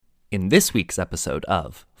in this week's episode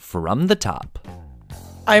of From the Top.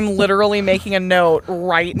 I'm literally making a note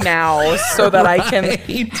right now so that I can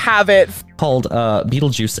have it. Called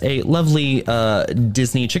Beetlejuice, a lovely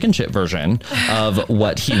Disney chicken shit version of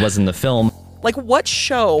what he was in the film. Like, what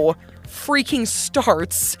show freaking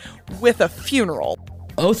starts with a funeral?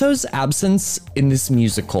 Otho's absence in this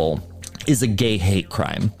musical is a gay hate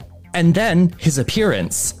crime. And then his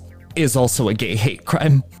appearance is also a gay hate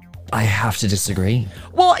crime. I have to disagree.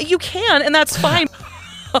 Well, you can, and that's fine.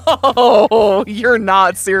 Oh, you're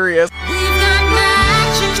not serious. We've got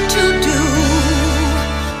magic to do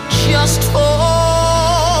just for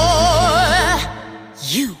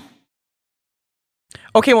you.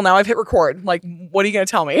 Okay, well, now I've hit record. Like, what are you going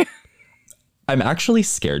to tell me? I'm actually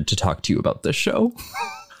scared to talk to you about this show.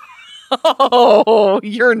 Oh,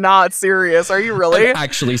 you're not serious. Are you really? I'm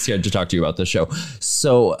actually scared to talk to you about this show.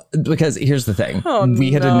 So, because here's the thing.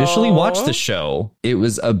 We had no. initially watched the show. It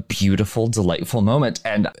was a beautiful, delightful moment.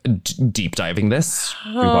 And deep diving this,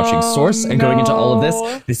 rewatching Source and going into all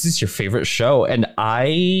of this is your favorite show. And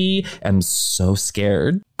I am so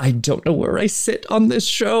scared. I don't know where I sit on this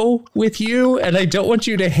show with you. And I don't want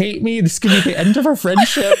you to hate me. This could be the end of our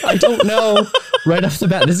friendship. I don't know. Right off the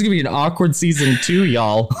bat, this is going to be an awkward season 2,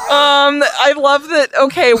 y'all. I love that.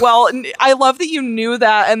 Okay, well, I love that you knew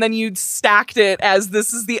that and then you stacked it as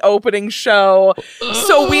this is the opening show.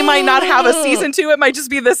 So we might not have a season 2. It might just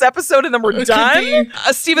be this episode and then we're done.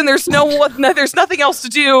 Steven, there's nothing else to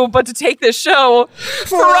do but to take this show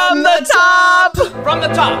from the top. From the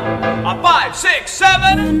top. 5, 6,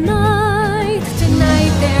 7. Tonight,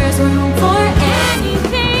 there's room for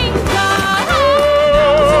anything.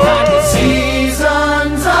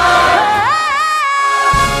 Seasons are.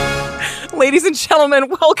 Ladies and gentlemen,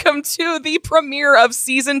 welcome to the premiere of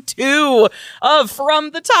season 2 of From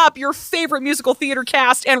the Top, your favorite musical theater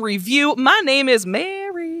cast and review. My name is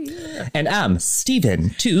Mary. And I'm Steven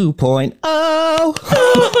 2.0.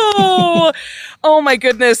 Oh my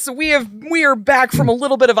goodness. We are back from a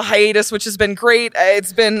little bit of a hiatus, which has been great.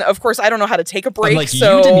 It's been, of course, I don't know how to take a break. I'm like,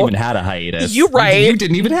 so you didn't even had a hiatus. You right. You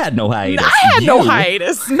didn't even had no hiatus. I had no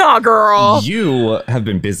hiatus. Nah, girl. You have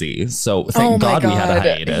been busy, so thank God we had a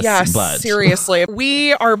hiatus. Yes, but seriously.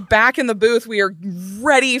 We are back in the booth. We are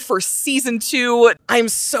ready for season 2. I'm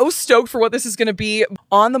so stoked for what this is going to be.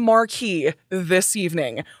 On the marquee this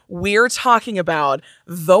evening, we're talking about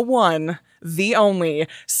the one, the only,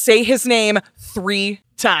 say his name 3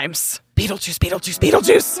 times. Beetlejuice, Beetlejuice,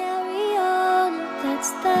 Beetlejuice. Carry on,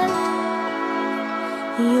 that's that.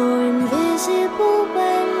 You're invisible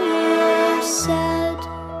when you're sad.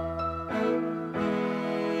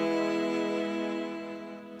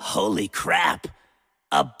 Holy crap!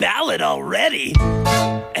 A ballad already?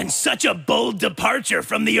 And such a bold departure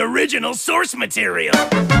from the original source material.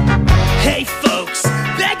 Hey folks,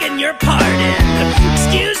 begging your pardon.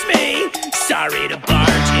 Excuse me, sorry to barge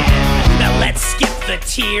in. Now let's skip the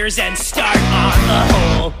tears and start on the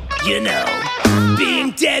whole, you know,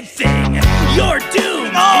 being dead thing. You're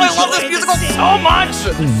doomed. Oh, I love this musical so much.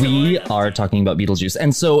 we are talking about Beetlejuice.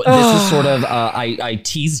 And so this is sort of, I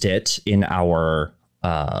teased it in our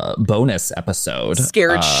bonus episode.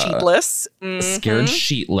 Scared sheetless. Scared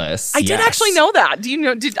sheetless. I did actually know that. Do you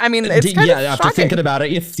know? It's kind of after shocking. thinking about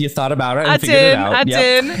it, if you thought about it and I figured it did, out. I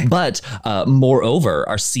Yep. did. But moreover,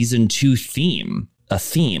 our season 2 theme, a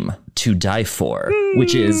theme to die for,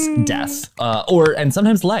 which is death, and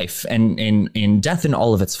sometimes life, and in death in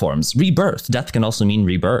all of its forms. Rebirth. Death can also mean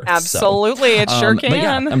rebirth. Absolutely, it sure can. But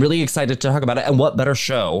yeah, I'm really excited to talk about it. And what better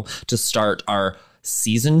show to start our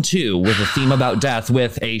season 2 with a theme about death,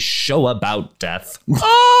 with a show about death.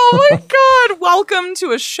 Oh my God. Welcome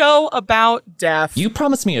to a show about death. You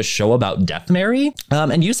promised me a show about death, Mary,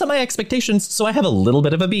 and you set my expectations, so I have a little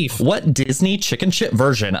bit of a beef. What Disney chicken shit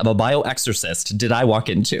version of a bioexorcist did I walk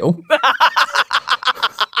into?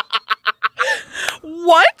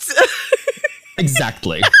 What?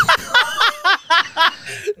 Exactly.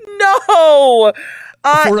 No.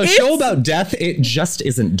 For a show about death, it just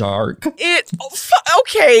isn't dark.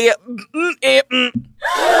 Okay.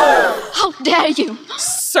 How dare you?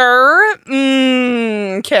 Sir.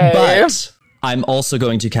 Okay. But I'm also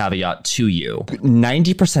going to caveat to you,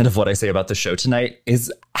 90% of what I say about the show tonight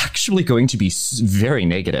is actually going to be very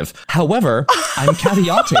negative. However, I'm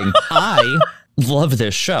caveating. I love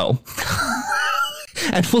this show.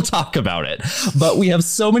 And we'll talk about it. But we have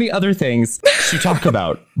so many other things to talk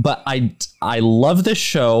about. But I love this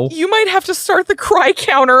show. You might have to start the cry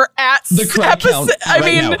counter at The cry count. I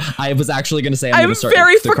mean, now. I was actually going to say I'm going to start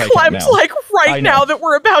very the cry count verklempt. now. Like, right now that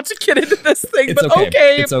we're about to get into this thing. It's but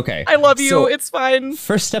okay. It's okay. I love you. So, it's fine.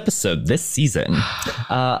 First episode this season.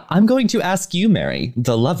 I'm going to ask you, Mary,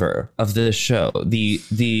 the lover of this show,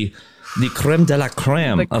 the creme de la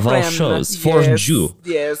creme of all shows, for you.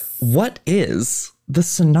 Yes. What is the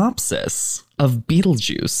synopsis of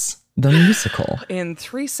Beetlejuice, the musical? In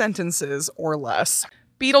 3 sentences or less.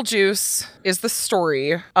 Beetlejuice is the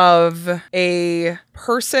story of a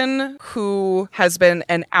person who has been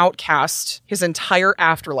an outcast his entire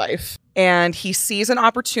afterlife. And he sees an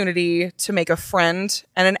opportunity to make a friend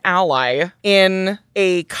and an ally in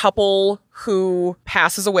a couple who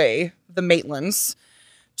passes away, the Maitlands,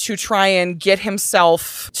 to try and get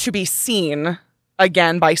himself to be seen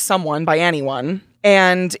again by someone, by anyone.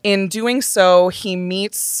 And in doing so, he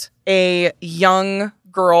meets a young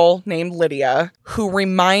girl named Lydia, who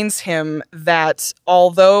reminds him that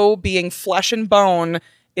although being flesh and bone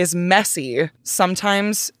is messy,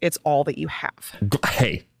 sometimes it's all that you have.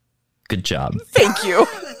 Hey, good job. Thank you.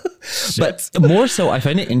 But more so, I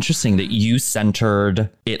find it interesting that you centered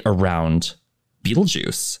it around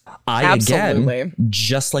Beetlejuice. Absolutely. Again,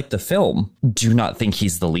 just like the film, do not think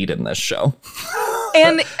he's the lead in this show.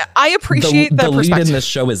 And I appreciate that the lead perspective. in this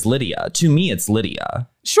show is Lydia. To me, it's Lydia.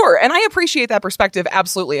 Sure, and I appreciate that perspective,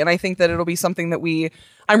 absolutely. And I think that it'll be something that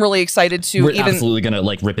I'm really excited to We're absolutely going to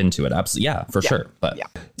like rip into it. Absolutely. Yeah, for sure. But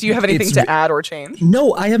do you have anything to add or change?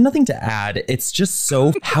 No, I have nothing to add. It's just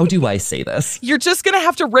so, how do I say this? You're just going to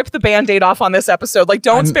have to rip the Band-Aid off on this episode. Like,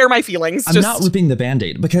 don't spare my feelings. I'm not ripping the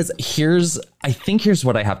Band-Aid because here's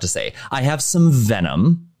what I have to say. I have some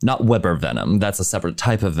venom. Not Weber venom. That's a separate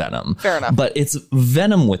type of venom. Fair enough. But it's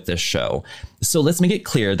venom with this show. So let's make it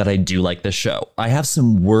clear that I do like this show. I have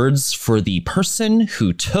some words for the person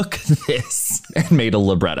who took this and made a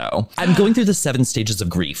libretto. I'm going through the 7 stages of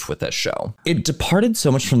grief with this show. It departed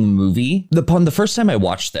so much from the movie. Upon the first time I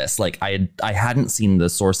watched this, like I hadn't seen the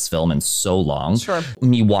source film in so long. Sure.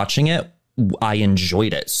 Me watching it, I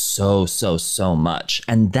enjoyed it so much.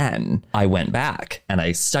 And then I went back and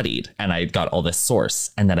I studied and I got all this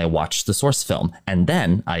source. And then I watched the source film. And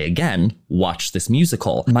then I again watched this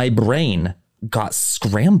musical. My brain got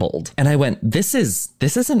scrambled and I went, this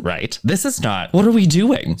isn't right. This is not, what are we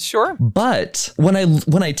doing? Sure. But when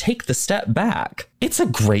I take the step back, it's a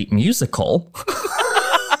great musical.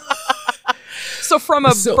 So from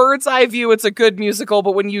a bird's eye view, it's a good musical,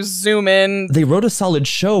 but when you zoom in... They wrote a solid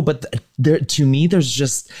show, but to me,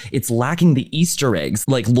 it's lacking the Easter eggs,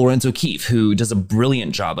 like Lawrence O'Keefe, who does a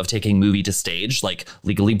brilliant job of taking movie to stage, like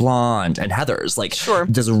Legally Blonde and Heathers, like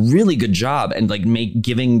does a really good job and like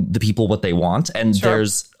giving the people what they want. And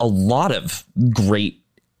there's a lot of great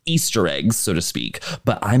Easter eggs, so to speak,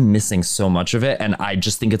 but I'm missing so much of it. And I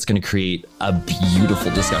just think it's going to create a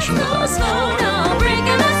beautiful discussion with us.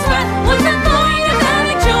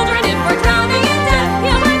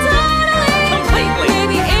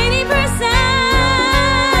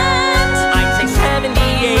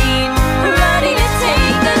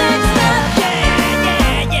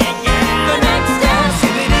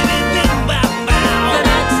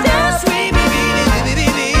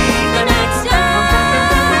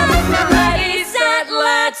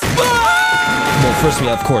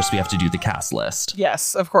 First, we have to do the cast list.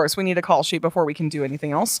 Yes, of course. We need a call sheet before we can do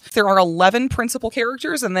anything else. There are 11 principal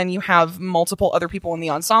characters, and then you have multiple other people in the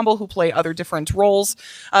ensemble who play other different roles.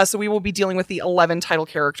 So we will be dealing with the 11 title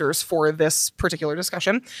characters for this particular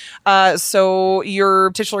discussion. So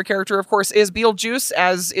your titular character, of course, is Beetlejuice,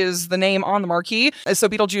 as is the name on the marquee. So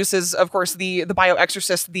Beetlejuice is, of course, the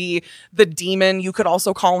bio-exorcist, the demon, you could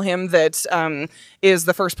also call him, that is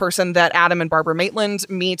the first person that Adam and Barbara Maitland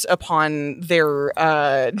meet upon their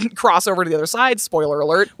crossover to the other side. Spoiler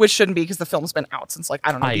alert, which shouldn't be because the film's been out since, like,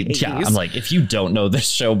 I don't know, the 80s. Yeah, I'm like, if you don't know this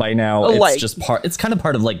show by now, it's kind of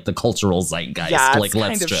part of like the cultural zeitgeist. Yeah, like,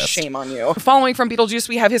 it's shame on you. Following from Beetlejuice,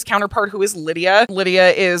 we have his counterpart, who is Lydia.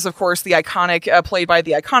 Lydia is, of course, the iconic, played by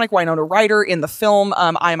the iconic Winona Ryder in the film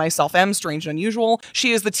I Myself Am, Strange and Unusual.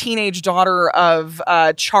 She is the teenage daughter of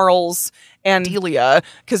Charles and Delia,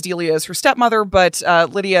 because Delia is her stepmother, but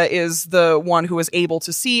Lydia is the one who is able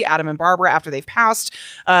to see Adam and Barbara after they've passed.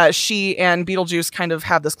 She and Beetlejuice kind of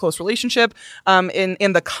have this close relationship.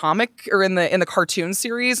 In the comic, or in the cartoon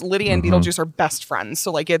series, Lydia and Beetlejuice are best friends.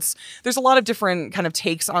 So like there's a lot of different kind of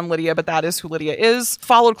takes on Lydia, but that is who Lydia is.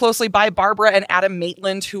 Followed closely by Barbara and Adam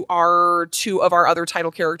Maitland, who are two of our other title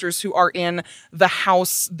characters who are in the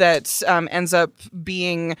house that ends up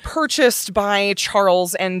being purchased by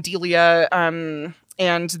Charles and Delia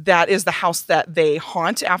and that is the house that they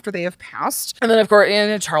haunt after they have passed. And then, of course,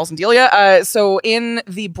 in Charles and Delia. So in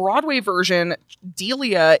the Broadway version,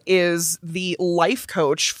 Delia is the life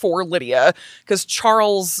coach for Lydia, because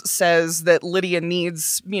Charles says that Lydia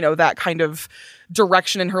needs, that kind of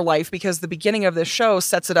direction in her life, because the beginning of this show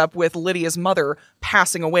sets it up with Lydia's mother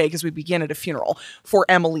passing away, because we begin at a funeral for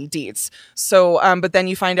Emily Dietz. So, but then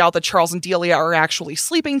you find out that Charles and Delia are actually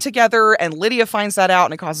sleeping together, and Lydia finds that out,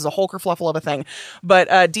 and it causes a whole kerfluffle of a thing.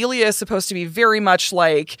 But Delia is supposed to be very much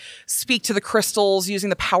like speak to the crystals, using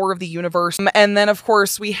the power of the universe. And then, of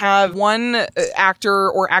course, we have one actor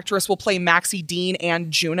or actress will play Maxie Dean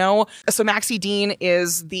and Juno. So Maxie Dean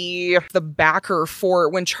is the backer for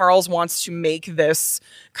when Charles wants to make this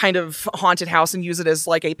kind of haunted house and use it as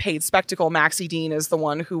like a paid spectacle. Maxie Dean is the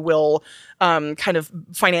one who will kind of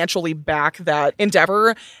financially back that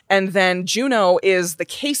endeavor. And then Juno is the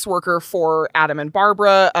caseworker for Adam and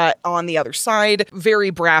Barbara on the other side. Very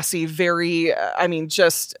brassy, very,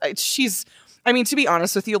 to be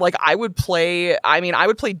honest with you, like I would play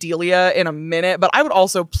Delia in a minute, but I would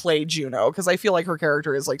also play Juno because I feel like her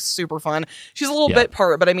character is like super fun. She's a little bit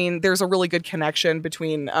part, but there's a really good connection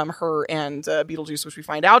between her and Beetlejuice, which we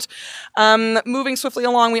find out. Moving swiftly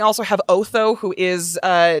along, we also have Otho, who is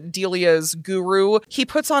Delia's guru. He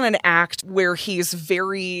puts on an act where he's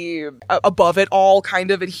very above it all,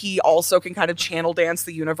 kind of, and he also can kind of channel dance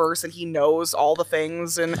the universe, and he knows all the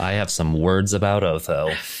things. And I have some words about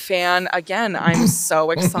Otho. Again, I'm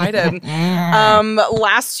so excited.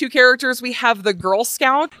 Last two characters, we have the Girl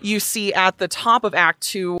Scout you see at the top of Act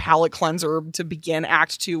 2, palate cleanser to begin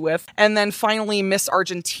Act 2 with. And then finally, Miss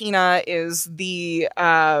Argentina is the,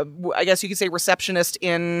 I guess you could say, receptionist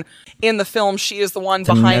in the film. She is the one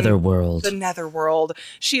behind the Netherworld.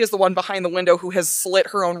 She is the one behind the window who has slit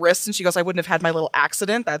her own wrists, and she goes, I wouldn't have had my little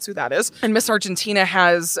accident. That's who that is. And Miss Argentina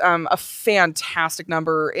has a fantastic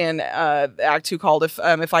number in Act 2 called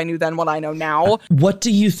If I Knew Then What I Know Now. What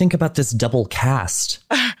do you think about this double cast?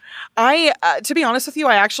 To be honest with you,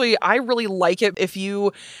 I really like it if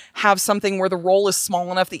you have something where the role is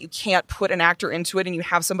small enough that you can't put an actor into it, and you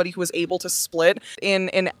have somebody who is able to split.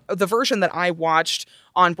 In the version that I watched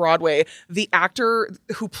on Broadway, the actor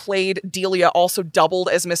who played Delia also doubled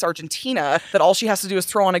as Miss Argentina, that all she has to do is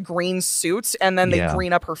throw on a green suit and then they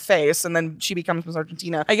green up her face and then she becomes Miss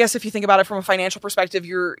Argentina. I guess if you think about it from a financial perspective,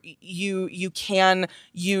 you can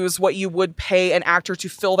use what you would pay an actor to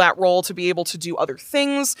fill that role to be able to do other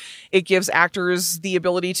things. It gives actors the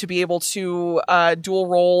ability to be able to dual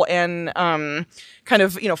role and kind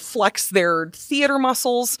of, flex their theater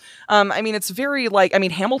muscles. It's very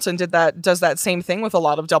Hamilton does that same thing with a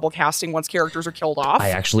lot of double casting once characters are killed off. I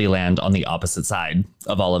actually land on the opposite side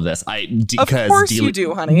of all of this. Of course you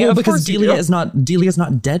do, honey. Well, because Delia is not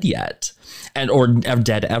dead yet, or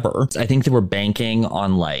dead ever. I think they were banking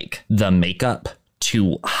on like the makeup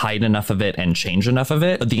to hide enough of it and change enough of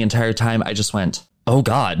it. But the entire time I just went, oh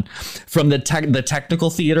God, from the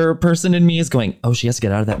technical theater person in me is going, oh, she has to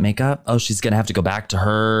get out of that makeup. Oh, she's going to have to go back to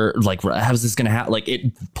her. Like, how's this going to happen? Like,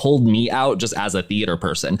 it pulled me out just as a theater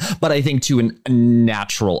person. But I think to a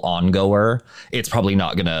natural ongoer, it's probably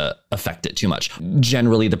not going to affect it too much.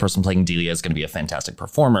 Generally, the person playing Delia is going to be a fantastic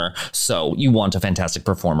performer. So you want a fantastic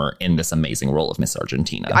performer in this amazing role of Miss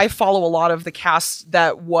Argentina. I follow a lot of the cast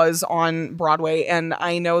that was on Broadway, and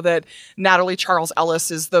I know that Natalie Charles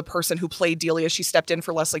Ellis is the person who played Delia. She stepped in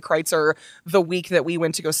for Leslie Kreitzer the week that we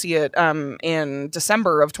went to go see it in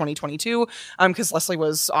December of 2022 because Leslie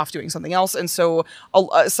was off doing something else. And so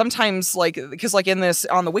sometimes, because in this,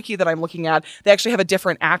 on the wiki that I'm looking at, they actually have a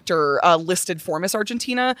different actor listed for Miss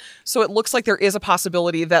Argentina. So it looks like there is a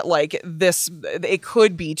possibility that it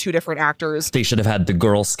could be two different actors. They should have had the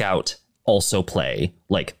Girl Scout also play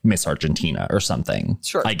like Miss Argentina or something.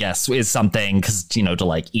 Sure. I guess is something because, to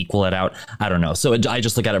like equal it out. I don't know. So I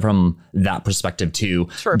just look at it from that perspective too.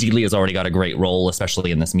 Sure. Delia's already got a great role,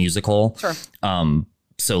 especially in this musical. Sure.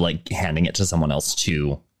 So like handing it to someone else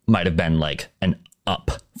too might have been like an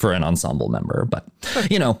up for an ensemble member, but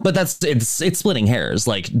but it's splitting hairs.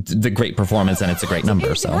 Like the great performance and it's a great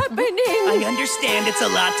number. So I understand it's a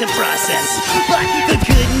lot to process, but the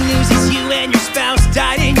good news is you and your spouse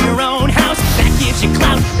died in your own house. That gives you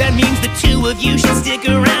clout. That means the two of you should stick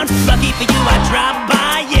around. Lucky for you, I dropped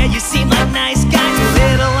by. Yeah, you seem like nice guys. A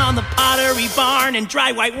little on the Pottery Barn and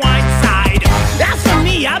dry white wine side. As for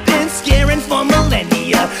me, I've been scaring for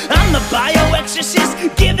millennia. I'm the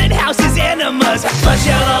bioexorcist, giving houses enemas. Flush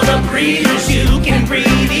out all the breathers you can breathe.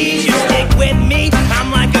 You stick with me,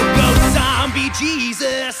 I'm like a ghost zombie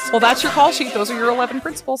Jesus. Well, that's your call sheet. Those are your 11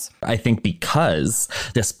 principles. I think because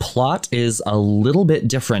this plot is a little bit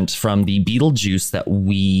different from the Beetlejuice that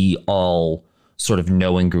we all sort of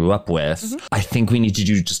know and grew up with, I think we need to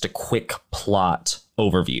do just a quick plot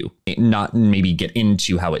overview, not maybe get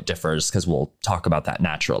into how it differs, because we'll talk about that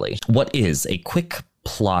naturally. What is a quick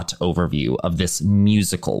plot overview of this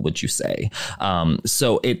musical, would you say?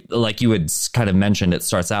 So it, like you had kind of mentioned, it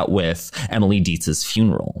starts out with Emily Dietz's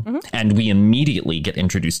funeral, and we immediately get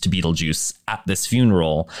introduced to Beetlejuice at this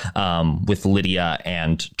funeral with Lydia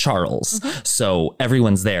and Charles. So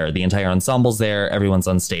everyone's there, the entire ensemble's there, everyone's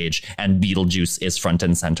on stage, and Beetlejuice is front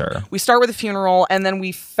and center. We start with a funeral, and then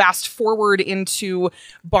we fast forward into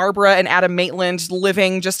Barbara and Adam Maitland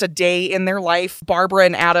living just a day in their life. Barbara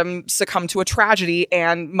and Adam succumb to a tragedy,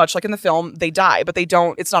 and much like in the film, they die, but they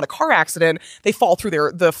don't, it's not a car accident. They fall through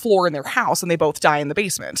the floor in their house, and they both die in the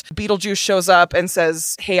basement. Beetlejuice shows up and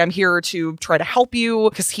says, hey, I'm here to try to help you,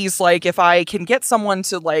 because he's like, if I can get someone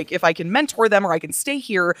to, like, if I can mentor them or I can stay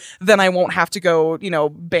here, then I won't have to go,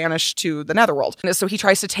 banished to the netherworld. And so he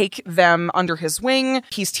tries to take them under his wing.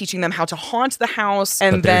 He's teaching them how to haunt the house,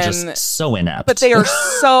 and But they're then just so inept. But they are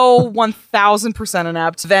so 1000%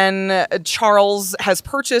 inept. Then Charles has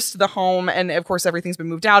purchased the home, and of course everything's been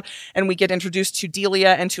moved out, and we get introduced to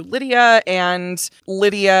Delia and to Lydia. And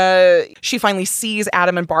Lydia, she finally sees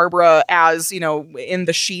Adam and Barbara as, in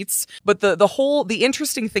the sheets. But the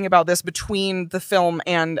interesting thing about this between the film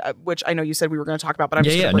and which I know you said we were going to talk about, but I'm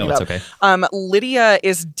just going to bring it up. Okay. Lydia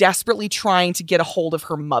is desperately trying to get a hold of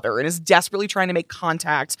her mother, and is desperately trying to make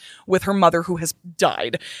contact with her mother who has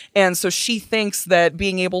died. And so she thinks that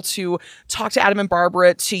being able to talk to Adam and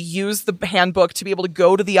Barbara, to use the handbook, to be able to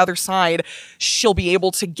go to the other side, she'll be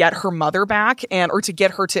able to get her mother back, or to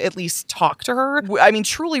get her to at least talk to her. I mean,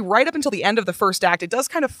 truly, right up until the end of the first act, it does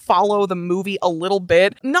kind of follow the movie a little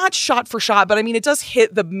bit. Not shot for shot, but I mean, it does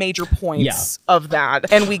hit the major points of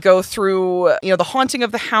that. And we go through, the haunting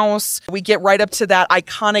of the house. We get right up to that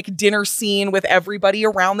iconic dinner scene with everybody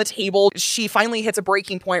around the table. She finally hits a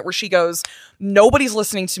breaking point where she goes, nobody's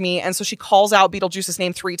listening to me. And so she calls out Beetlejuice's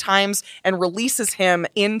name 3 times and releases him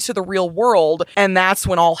into the real world. And that's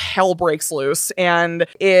when all hell breaks loose. And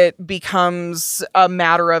it becomes a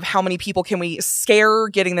matter of how many people can we scare,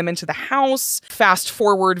 getting them into the house. Fast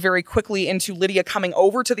forward very quickly into Lydia coming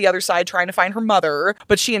over to the other side, trying to find her mother.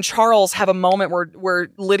 But she and Charles have a moment where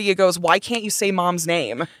Lydia goes, why can't you say mom's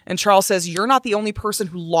name? And Charles says, you're not the only person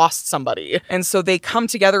who lost somebody. And so they come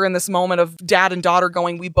together in this moment of dad and daughter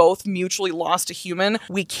going, we both mutually lost a human.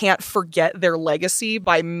 We can't forget their legacy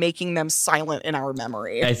by making them silent in our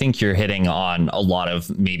memory. I think you're hitting on a lot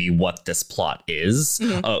of maybe what this plot is,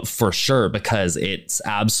 for sure, because it's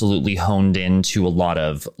absolutely honed into a lot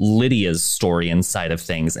of Lydia's story inside of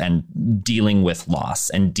things, and dealing with loss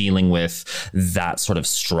and dealing with that sort of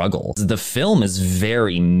struggle. The film is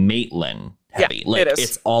very Maitland heavy. Yeah, it is.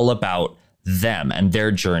 It's all about them and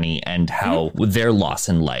their journey and how their loss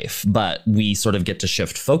in life. But we sort of get to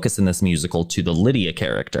shift focus in this musical to the Lydia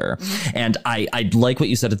character. And I like what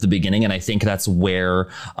you said at the beginning, and I think that's where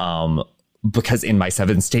because in my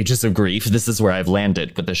 7 stages of grief, this is where I've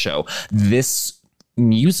landed with the show. This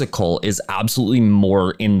musical is absolutely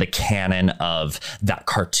more in the canon of that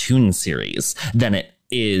cartoon series than it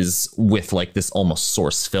is with like this almost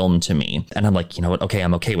source film to me. And I'm like, you know what? Okay,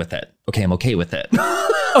 I'm okay with it. Okay, I'm okay with it.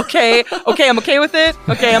 okay, I'm okay with it.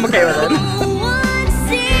 Okay, I'm okay with it. No one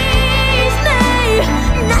sees me,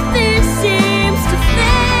 nothing seems to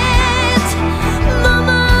fit.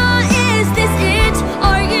 Mama, is this it?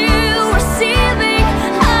 Are you receiving?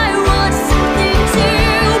 I want something to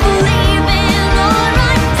believe in, or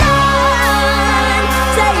I'm done.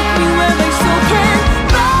 Take me where my soul can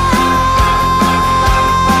run,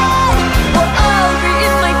 or I'll be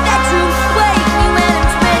in my bedroom. Wake me when I'm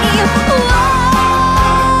 21.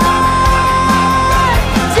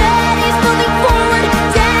 Daddy's moving forward.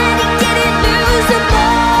 Daddy didn't lose a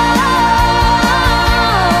ball.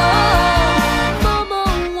 Mama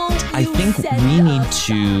won't. I think we need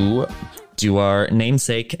to do our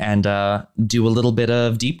namesake and do a little bit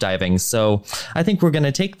of deep diving. So I think we're going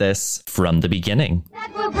to take this from the beginning.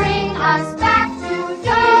 That will bring us back to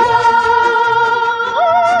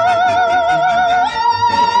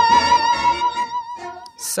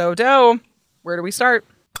So, Doe, where do we start?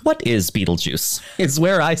 What is Beetlejuice? It's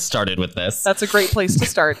where I started with this. That's a great place to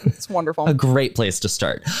start. It's wonderful. A great place to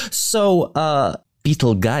start. So,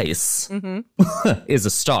 Beetlejuice is a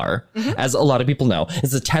star, as a lot of people know.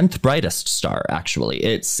 It's the 10th brightest star, actually.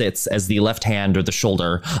 It sits as the left hand or the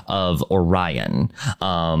shoulder of Orion.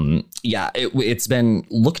 It's been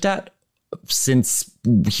looked at since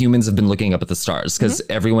humans have been looking up at the stars, because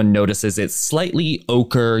everyone notices it's slightly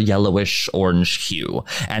ochre, yellowish, orange hue,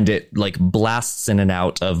 and it like blasts in and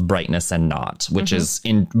out of brightness and not, which is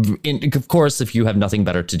in of course, if you have nothing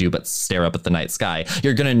better to do but stare up at the night sky,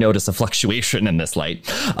 you're going to notice a fluctuation in this light.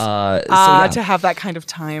 To have that kind of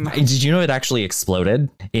time. Did you know it actually exploded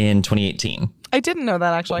in 2018? I didn't know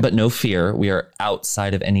that, actually. But no fear, we are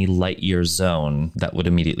outside of any light year zone that would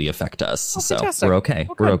immediately affect us. So fantastic. we're okay.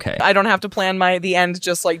 We're okay. I don't have to plan the end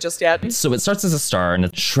just yet. So it starts as a star and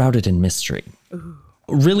it's shrouded in mystery. Ooh.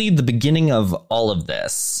 Really, the beginning of all of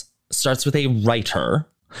this starts with a writer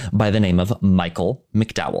by the name of Michael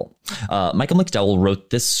McDowell. Michael McDowell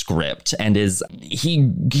wrote this script and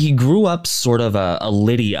he grew up sort of a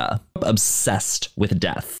Lydia, obsessed with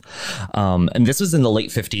death. And this was in the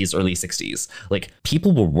late 50s, early 60s. Like,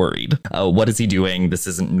 people were worried. What is he doing? This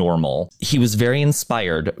isn't normal. He was very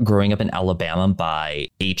inspired growing up in Alabama by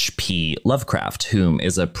H.P. Lovecraft, whom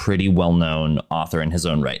is a pretty well-known author in his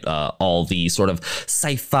own right. All the sort of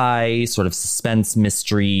sci-fi, sort of suspense,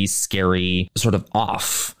 mystery, scary, sort of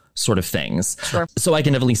off sort of things. Sure. So I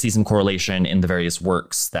can definitely see some correlation in the various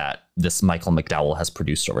works that this Michael McDowell has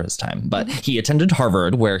produced over his time. But he attended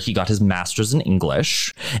Harvard, where he got his master's in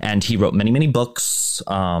English, and he wrote many, many books,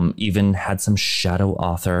 even had some shadow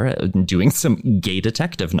author doing some gay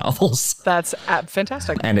detective novels. That's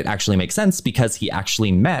fantastic. And it actually makes sense because he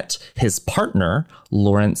actually met his partner,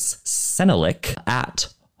 Lawrence Senelik,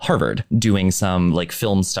 at Harvard doing some like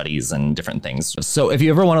film studies and different things. So if you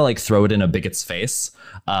ever want to like throw it in a bigot's face,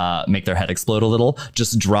 make their head explode a little,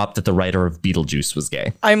 just drop that the writer of Beetlejuice was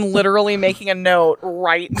gay. I'm literally making a note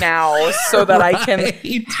right now so that I can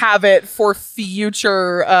have it for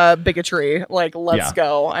future bigotry. Like, let's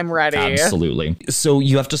go. I'm ready. Absolutely. So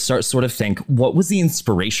you have to sort of think, what was the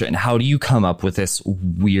inspiration? How do you come up with this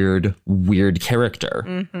weird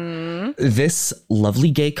character? This lovely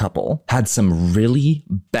gay couple had some really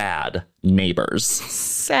bad neighbors.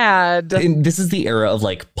 Sad. And this is the era of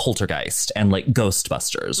like Poltergeist and like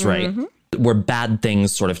Ghostbusters, right? Where bad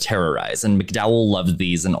things sort of terrorize. And McDowell loved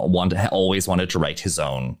these and always wanted to write his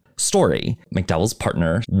own story. McDowell's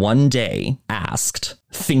partner one day asked,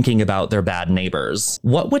 thinking about their bad neighbors,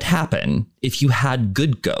 what would happen if you had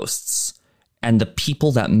good ghosts and the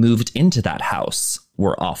people that moved into that house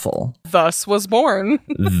were awful? Thus was born.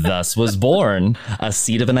 Thus was born a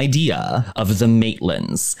seed of an idea of the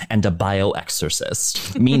Maitlands and a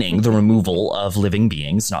bioexorcist, meaning the removal of living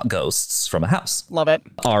beings, not ghosts, from a house. Love it.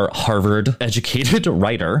 Our Harvard-educated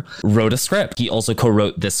writer wrote a script. He also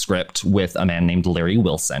co-wrote this script with a man named Larry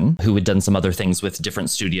Wilson, who had done some other things with different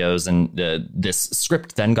studios, and this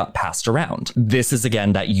script then got passed around. This is,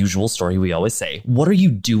 again, that usual story we always say. What are you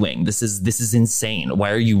doing? This is insane.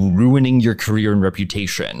 Why are you ruining your career and reputation?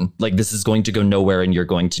 Like, this is going to go nowhere and you're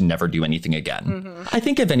going to never do anything again. I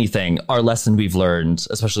think, if anything, our lesson we've learned,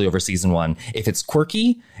 especially over season 1, if it's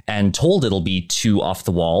quirky and told it'll be too off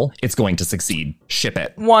the wall, it's going to succeed. Ship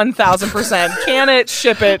it. 1000%. Can it,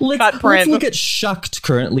 ship it, cut print. Let's look at Shucked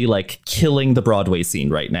currently like killing the Broadway scene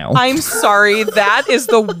right now. I'm sorry. That is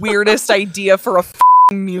the weirdest idea for a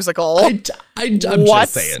musical. I'm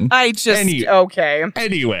just saying. Okay.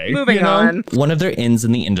 Anyway, moving on. One of their ins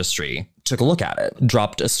in the industry took a look at it,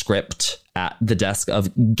 dropped a script at the desk of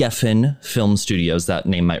Geffen Film Studios. That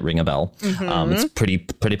name might ring a bell. It's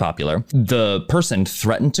pretty popular. The person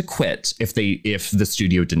threatened to quit if the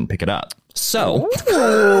studio didn't pick it up. So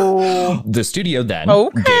the studio then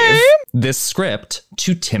gave this script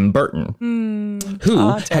to Tim Burton,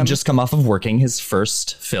 who had just come off of working his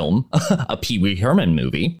first film, a Pee Wee Herman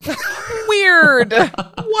movie. Weird.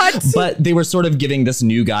 What? But they were sort of giving this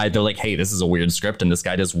new guy, they're like, hey, this is a weird script and this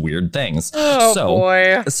guy does weird things.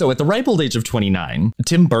 Boy. So at the ripe old age of 29,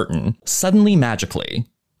 Tim Burton, suddenly magically,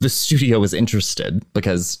 the studio was interested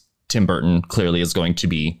because Tim Burton clearly is going to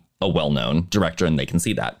be a well-known director, and they can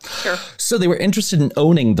see that. Sure. So they were interested in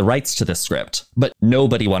owning the rights to this script, but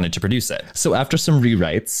nobody wanted to produce it. So after some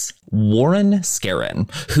rewrites, Warren Scarron,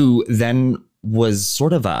 who then was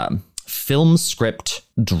sort of a film script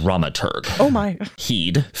dramaturg. Oh my.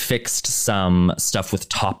 He'd fixed some stuff with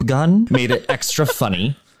Top Gun, made it extra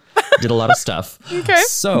funny. Did a lot of stuff. Okay.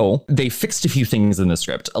 So they fixed a few things in the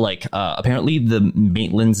script. Like, apparently the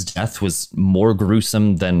Maitland's death was more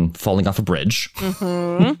gruesome than falling off a bridge.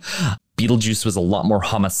 Beetlejuice was a lot more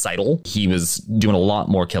homicidal. He was doing a lot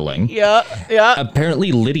more killing. Yeah.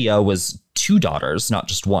 Apparently Lydia was 2 daughters, not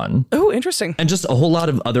just one. Oh, interesting. And just a whole lot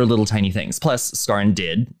of other little tiny things. Plus, Scarn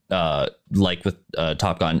did, like with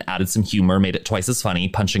Top Gun, added some humor, made it twice as funny,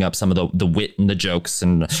 punching up some of the wit and the jokes.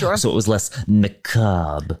 And so it was less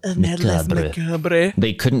macabre. Macabre.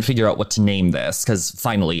 They couldn't figure out what to name this because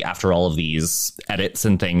finally, after all of these edits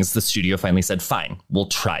and things, the studio finally said, fine, we'll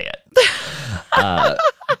try it.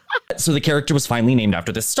 So the character was finally named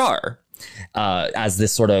after this star. As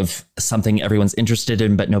this sort of something everyone's interested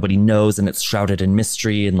in, but nobody knows, and it's shrouded in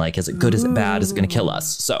mystery, and like, is it good, is it bad, is it going to kill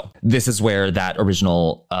us? So this is where that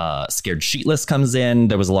original Scared Sheetless comes in.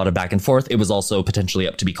 There was a lot of back and forth. It was also potentially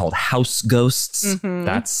up to be called House Ghosts.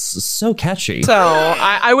 That's so catchy. So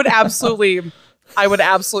I would absolutely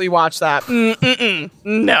watch that.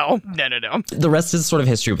 No. The rest is sort of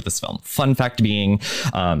history with this film. Fun fact being,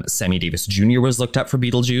 Sammy Davis Jr. was looked at for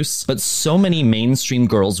Beetlejuice, but so many mainstream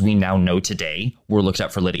girls we now know today were looked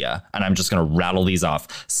at for Lydia. And I'm just going to rattle these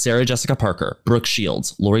off. Sarah Jessica Parker, Brooke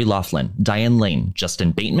Shields, Lori Loughlin, Diane Lane,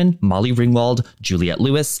 Justin Bateman, Molly Ringwald, Juliette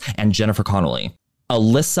Lewis, and Jennifer Connelly.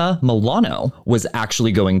 Alyssa Milano was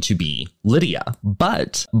actually going to be Lydia,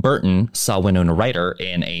 but Burton saw Winona Ryder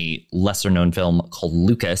in a lesser known film called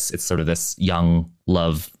Lucas. It's sort of this young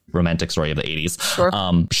love romantic story of the 80s. Sure.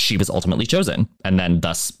 She was ultimately chosen and then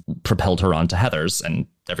thus propelled her on to Heathers. And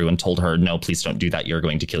everyone told her, no, please don't do that. You're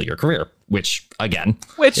going to kill your career. Which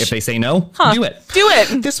if they say no, do it. Do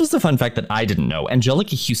it. This was the fun fact that I didn't know.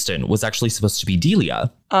 Angelica Houston was actually supposed to be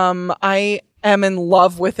Delia. I am in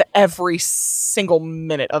love with every single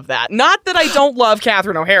minute of that. Not that I don't love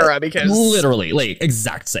Catherine O'Hara, because literally, like,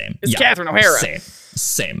 exact same. It's Catherine O'Hara.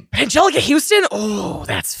 Same. Angelica Houston? Oh,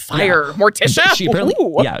 that's fire. Yeah.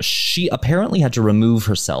 Morticia? She apparently had to remove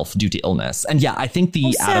herself due to illness. And yeah, I think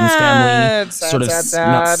the Addams family sort of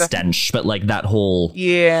not stench, but like that whole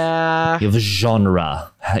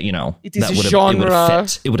genre, you know, it is a genre.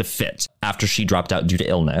 It would have fit. After she dropped out due to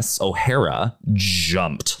illness, O'Hara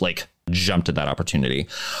jumped at that opportunity.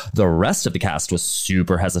 The rest of the cast was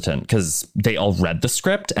super hesitant because they all read the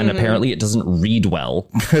script and apparently it doesn't read well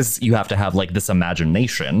because you have to have like this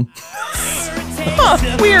imagination.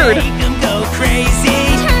 Weird. Make 'em go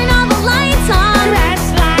crazy. Turn all the lights on.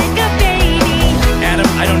 Dress like a baby. Adam,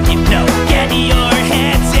 I don't even know. Get your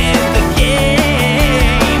heads in the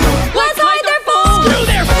game. Let's hide their phones. Screw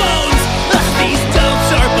their phones! Ugh, these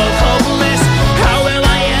dopes are both hopeless. How will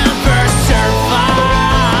I ever survive?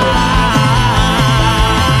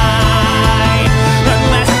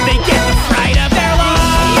 Unless they get the fright of their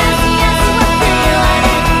lives. Yes, we're feeling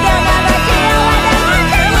it. They'll never kill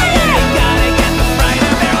it. They gotta get the fright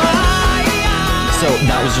of their lives. So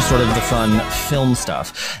that was just sort of the fun film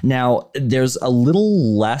stuff. Now, there's a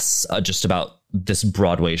little less just about this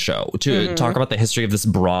Broadway show to talk about the history of this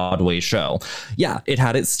Broadway show. Yeah, it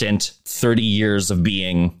had its stint, 30 years of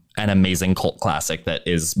being an amazing cult classic that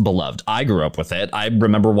is beloved. I grew up with it. I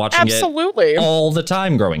remember watching it all the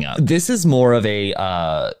time growing up. This is more of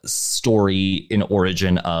a story in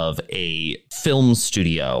origin of a film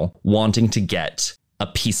studio wanting to get a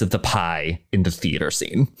piece of the pie in the theater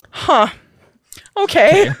scene.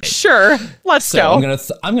 Okay, sure. Let's go.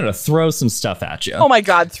 I'm gonna throw some stuff at you. Oh my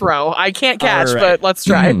God, throw. I can't catch, All right. but let's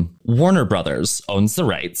try. Warner Brothers owns the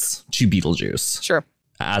rights to Beetlejuice. Sure.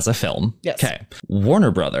 As a film. Yes. Okay.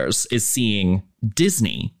 Warner Brothers is seeing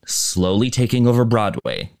Disney slowly taking over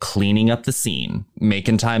Broadway, cleaning up the scene,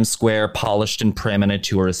 making Times Square polished and prim and a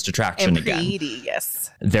tourist attraction again.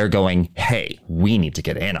 Yes. They're going, hey, we need to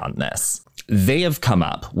get in on this. They have come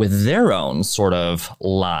up with their own sort of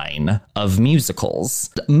line of musicals.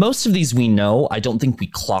 Most of these we know, I don't think we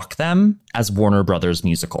clock them as Warner Brothers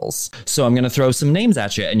musicals. So I'm going to throw some names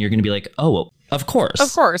at you and you're going to be like, oh, of course.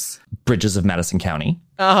 Of course. Bridges of Madison County.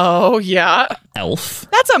 Oh, yeah. Elf.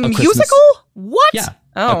 That's a musical? What? Yeah.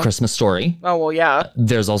 Oh. A Christmas Story. Oh, well, yeah.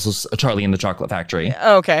 There's also Charlie and the Chocolate Factory.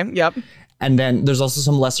 Okay, yep. And then there's also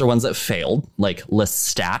some lesser ones that failed, like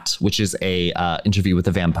Lestat, which is a Interview with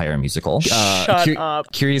the Vampire musical. Shut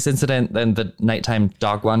up. Curious Incident, and the nighttime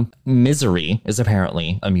dog one. Misery is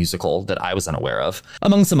apparently a musical that I was unaware of,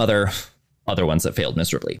 among some other ones that failed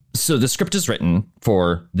miserably. So the script is written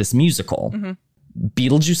for this musical.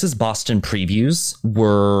 Beetlejuice's Boston previews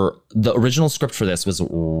were, the original script for this was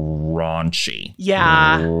raunchy.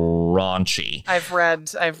 Yeah. Raunchy. I've read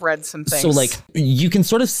some things. So like you can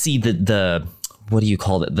sort of see the what do you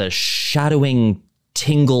call it? The shadowing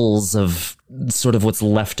tingles of sort of what's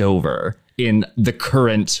left over in the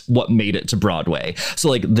current what made it to Broadway. So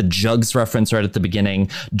like the jugs reference right at the beginning,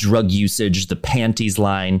 drug usage, the panties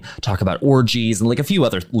line, talk about orgies, and like a few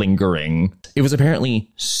other lingering. It was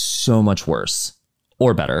apparently so much worse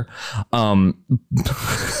or better. Depending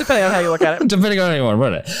on how you look at it. Depending on how you want to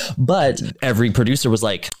put it. But every producer was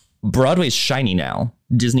like, Broadway's shiny now.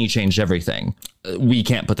 Disney changed everything. We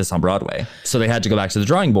can't put this on Broadway. So they had to go back to the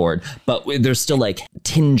drawing board. But there's still like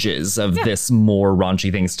tinges of this more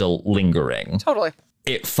raunchy thing still lingering. Totally.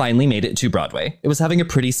 It finally made it to Broadway. It was having a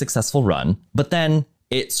pretty successful run, but then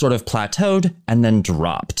it sort of plateaued and then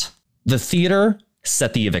dropped. The theater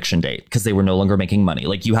set the eviction date because they were no longer making money.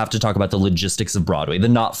 Like, you have to talk about the logistics of Broadway, the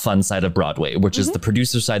not fun side of Broadway, which is the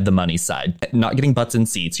producer side, the money side. Not getting butts in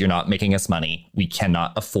seats. You're not making us money. We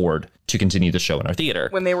cannot afford to continue the show in our theater.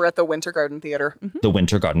 When they were at the Winter Garden Theater. The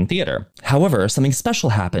Winter Garden Theater. However, something special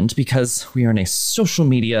happened because we are in a social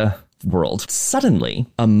media world. Suddenly,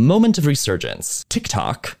 a moment of resurgence.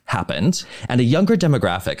 TikTok happened, and a younger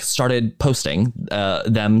demographic started posting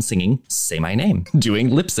them singing Say My Name, doing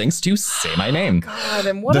lip syncs to Say My Name. God,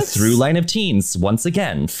 and what the through line of teens, once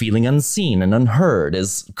again, feeling unseen and unheard,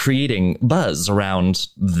 is creating buzz around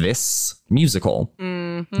this musical.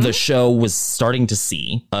 The show was starting to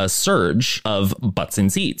see a surge of butts in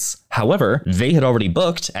seats. However, they had already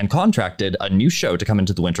booked and contracted a new show to come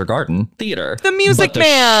into the Winter Garden Theater. The Music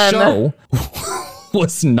Man! Show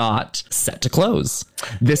was not set to close.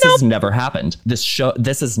 This has never happened. This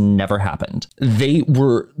has never happened. They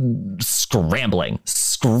were scrambling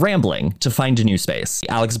to find a new space.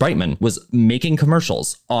 Alex Brightman was making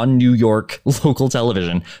commercials on New York local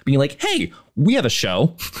television, being like, hey, we have a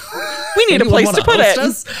show. We need a place to put it.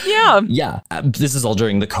 Us? Yeah. Yeah. This is all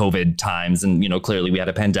during the COVID times. And, clearly we had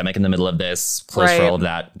a pandemic in the middle of this, close for all of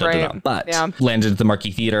that. But landed at the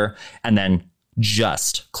Marquee Theater and then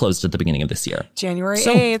just closed at the beginning of this year. January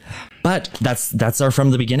 8th. But that's our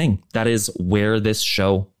From the Beginning. That is where this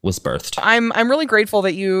show was birthed. I'm really grateful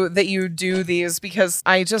that you do these because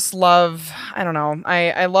I just love, I don't know,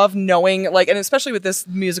 I love knowing, like, and especially with this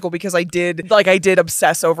musical because I did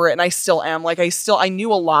obsess over it and I still am. Like, I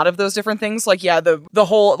knew a lot of those different things. Like, yeah, the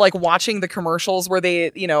whole, like, watching the commercials where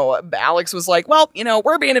they, Alex was like, well,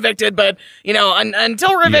 we're being evicted, but, until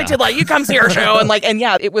we're evicted, like, you come see our show. And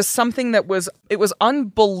yeah, it was something that was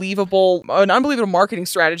unbelievable, an unbelievable marketing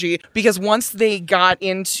strategy because once they got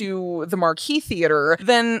into the Marquee Theater,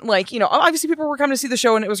 then, like, obviously people were coming to see the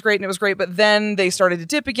show and it was great, but then they started to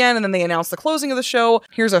dip again and then they announced the closing of the show.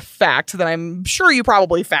 Here's a fact that I'm sure you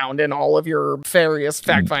probably found in all of your various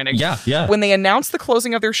fact finding. Yeah. When they announced the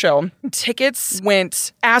closing of their show, tickets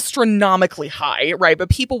went astronomically high, right? But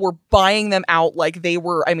people were buying them out like they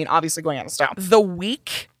were, obviously going out of style. The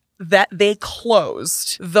week that they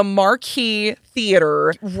closed, the Marquee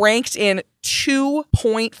Theater ranked in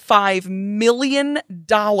 $2.5 million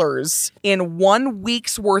in 1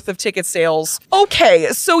 week's worth of ticket sales. Okay,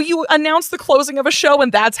 so you announce the closing of a show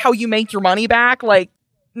and that's how you make your money back? Like,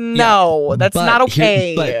 no, that's not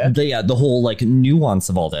okay. The whole, like, nuance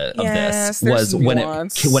of all this was when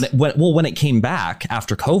it came back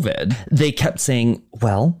after COVID, they kept saying,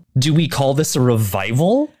 well, do we call this a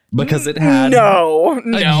revival? Because it had a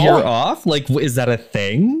year off? Like, is that a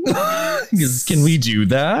thing? Can we do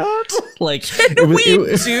that? Like, Can we do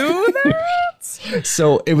that?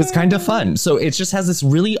 So it was kind of fun. So it just has this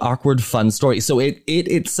really awkward, fun story. So it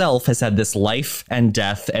itself has had this life and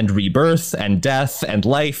death and rebirth and death and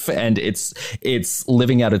life, and it's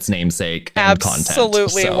living out its namesake and content.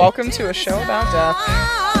 Absolutely. So. Welcome to a show about death.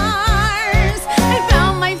 I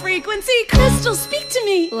found my frequency. Crystals, speak to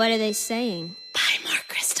me. What are they saying? Buy more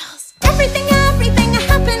crystals. Everything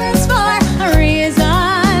happens for a reason.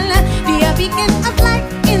 Be a beacon of light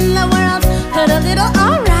in the world. Put a little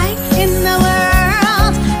alright in the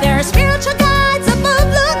world. There are spiritual guides above.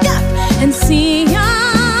 Look up and see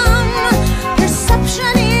 'em.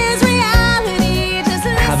 Perception is reality. Just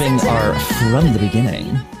Having our From the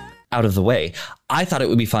Beginning out of the way, I thought it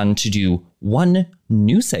would be fun to do one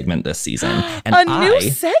new segment this season. And new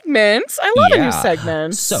segment? I love a new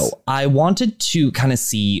segment. So I wanted to kind of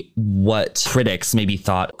see what critics maybe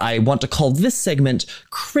thought. I want to call this segment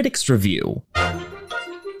Critics Review.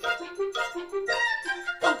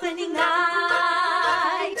 opening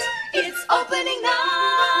night. It's opening night.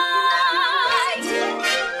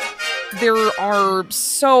 There are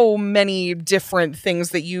so many different things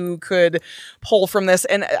that you could pull from this.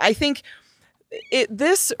 And I think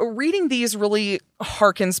reading these really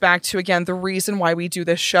harkens back to, again, the reason why we do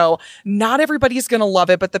this show. Not everybody's going to love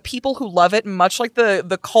it, but the people who love it, much like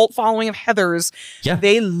the cult following of Heathers,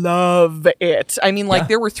 they love it. I mean, like,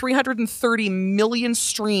 there were 330 million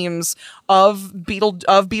streams of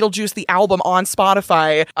Beetlejuice, the album on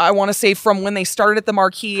Spotify. I want to say from when they started at the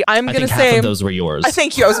Marquee. I'm going to say half of those were yours. I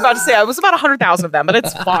thank you. I was about to say I was about 100,000 of them, but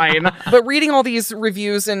it's fine. But reading all these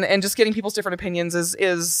reviews and just getting people's different opinions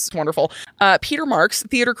is wonderful. Peter Marks,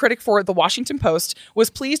 theater critic for The Washington Post, was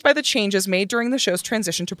pleased by the changes made during the show's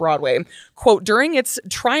transition to Broadway. Quote, during its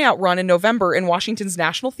tryout run in November in Washington's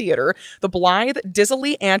National Theater, the blithe,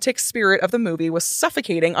 dizzily antic spirit of the movie was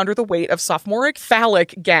suffocating under the weight of sophomoric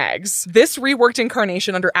phallic gags. This reworked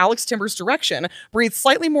incarnation under Alex Timber's direction breathes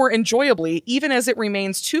slightly more enjoyably, even as it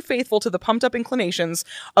remains too faithful to the pumped-up inclinations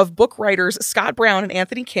of book writers Scott Brown and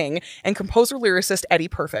Anthony King and composer-lyricist Eddie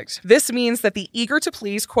Perfect. This means that the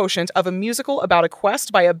eager-to-please quotient of a musical about a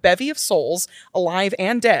quest by a bevy of souls, alive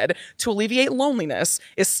and dead, to alleviate loneliness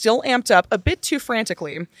is still amped up a bit too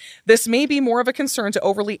frantically. This may be more of a concern to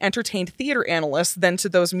overly entertained theater analysts than to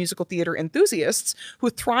those musical theater enthusiasts who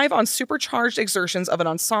thrive on supercharged exertions of an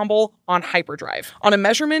ensemble on hyperdrive. On a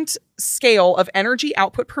measurement scale of energy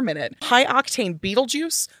output per minute, high-octane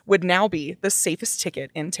Beetlejuice would now be the safest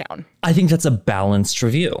ticket in town. I think that's a balanced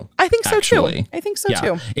review. I think so actually. too. I think so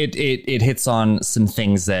too. It hits on some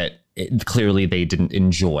things that clearly they didn't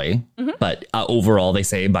enjoy, but overall they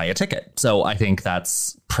say buy a ticket. So I think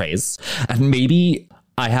that's praise. And maybe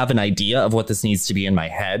I have an idea of what this needs to be in my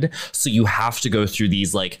head. So you have to go through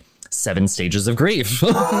these like 7 stages of grief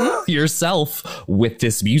yourself with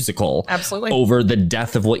this musical. Absolutely. Over the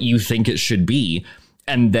death of what you think it should be.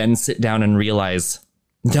 And then sit down and realize,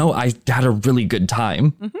 no, I had a really good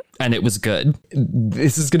time and it was good.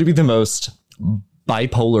 This is going to be the most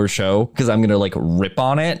bipolar show because I'm going to like rip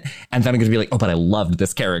on it. And then I'm going to be like, oh, but I loved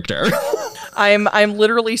this character. I'm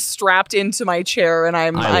literally strapped into my chair and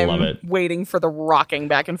I'm love it. waiting for the rocking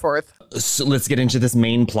back and forth. So let's get into this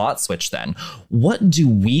main plot switch then. What do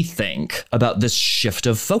we think about this shift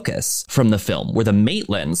of focus from the film where the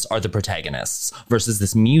Maitlands are the protagonists versus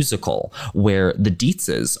this musical where the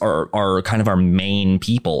Dietzes are kind of our main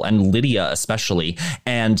people, and Lydia especially.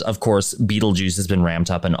 And of course, Beetlejuice has been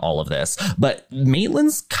ramped up in all of this. But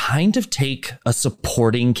Maitlands kind of take a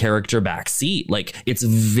supporting character backseat. Like, it's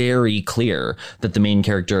very clear that the main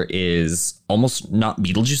character is almost not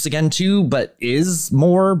Beetlejuice again too, but is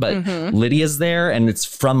more, but Lydia's there and it's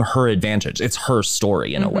from her advantage. It's her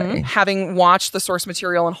story in a way. Having watched the source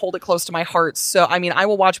material and hold it close to my heart. So, I mean, I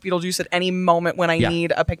will watch Beetlejuice at any moment when I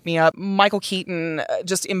need a pick-me-up. Michael Keaton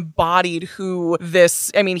just embodied who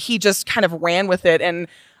this, I mean, he just kind of ran with it. And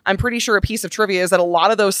I'm pretty sure a piece of trivia is that a lot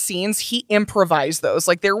of those scenes, he improvised those.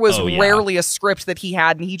 Like, there was rarely a script that he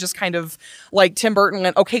had, and he just kind of, like, Tim Burton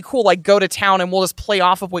went, okay, cool, like, go to town, and we'll just play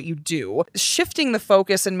off of what you do. Shifting the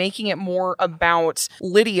focus and making it more about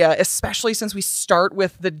Lydia, especially since we start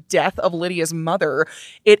with the death of Lydia's mother,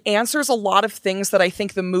 it answers a lot of things that I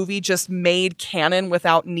think the movie just made canon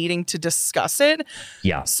without needing to discuss it.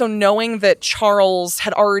 Yeah. So knowing that Charles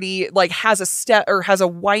had already, like, has a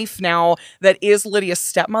wife now that is Lydia's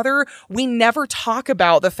stepmother, we never talk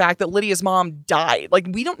about the fact that Lydia's mom died. Like,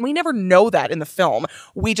 we never know that in the film.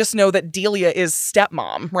 We just know that Delia is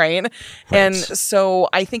stepmom, right? And so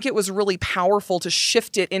I think it was really powerful to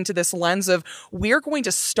shift it into this lens of, we're going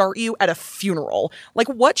to start you at a funeral. Like,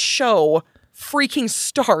 what show freaking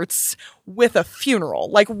starts with a funeral?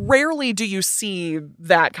 Like, rarely do you see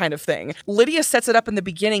that kind of thing. Lydia sets it up in the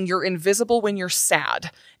beginning. You're invisible when you're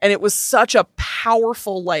sad. And it was such a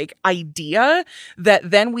powerful, like, idea that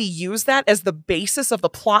then we use that as the basis of the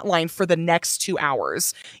plot line for the next 2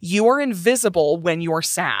 hours. You are invisible when you're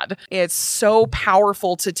sad. It's so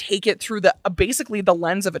powerful to take it through the basically the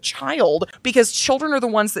lens of a child, because children are the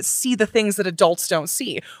ones that see the things that adults don't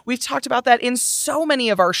see. We've talked about that in so many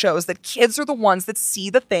of our shows, that kids are the ones that see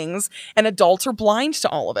the things and adults are blind to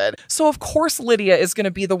all of it. So of course Lydia is going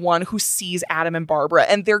to be the one who sees Adam and Barbara,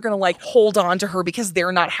 and they're going to, like, hold on to her because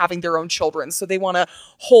they're not having their own children. So they want to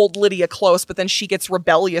hold Lydia close, but then she gets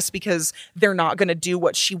rebellious because they're not going to do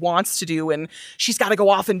what she wants to do, and she's got to go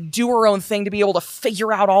off and do her own thing to be able to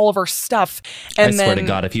figure out all of her stuff. And I swear to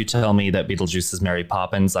God, if you tell me that Beetlejuice is Mary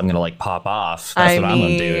Poppins, I'm going to, like, pop off. That's what I'm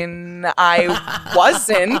going to do. I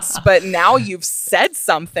wasn't, but now you've said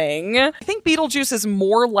something. I think Beetlejuice is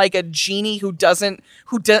more like a genie who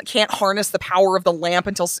can't harness the power of the lamp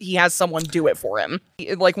until he has someone do it for him.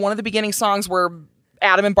 Like one of the beginning songs where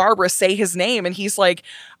Adam and Barbara say his name, and he's like,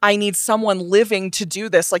 I need someone living to do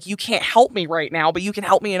this. Like, you can't help me right now, but you can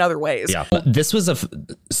help me in other ways. Yeah, but this was a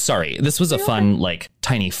fun like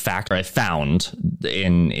tiny fact I found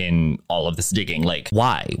in all of this digging. Like,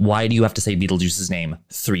 why do you have to say Beetlejuice's name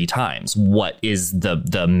 3 times? What is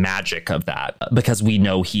the magic of that? Because we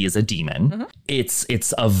know he is a demon.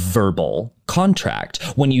 It's a verbal contract.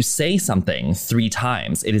 When you say something 3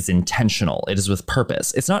 times, it is intentional. It is with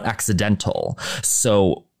purpose. It's not accidental.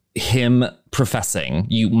 So him professing,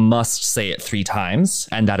 you must say it 3 times,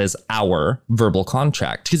 and that is our verbal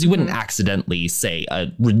contract, because you wouldn't accidentally say a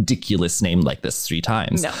ridiculous name like this 3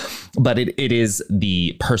 times. No. But it is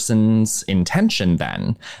the person's intention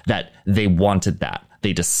then that they wanted that.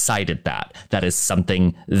 They decided that is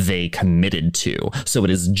something they committed to. So it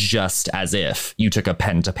is just as if you took a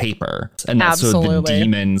pen to paper. And that's sort of the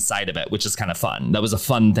demon side of it, which is kind of fun. That was a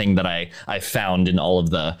fun thing that I found in all of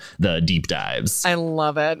the deep dives. I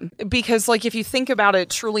love it. Because, like, if you think about it,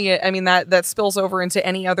 truly, I mean, that spills over into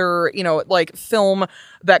any other, like, film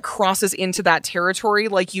that crosses into that territory.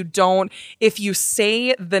 Like, if you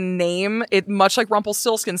say the name, it much like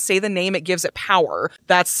Rumpelstiltskin, say the name, it gives it power.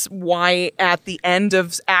 That's why at the end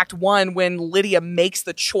of Act 1, when Lydia makes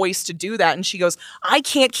the choice to do that, and she goes, I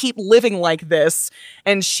can't keep living like this.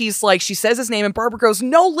 And she's like, she says his name, and Barbara goes,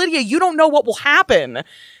 no, Lydia, you don't know what will happen.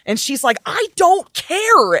 And she's like, I don't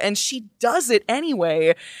care. And she does it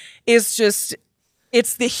anyway. It's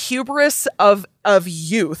the hubris of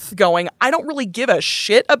youth going, I don't really give a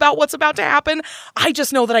shit about what's about to happen. I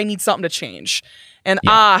just know that I need something to change. And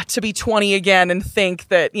to be 20 again and think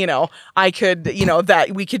that, I could,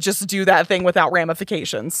 that we could just do that thing without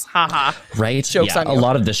ramifications. Haha. Right? Jokes on you. A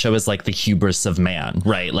lot of the show is like the hubris of man,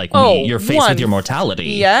 right? Like you're faced with your mortality.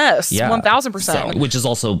 Yes, yeah. 1000%. So, which is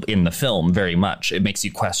also in the film very much. It makes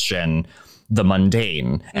you question the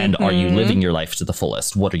mundane, and are you living your life to the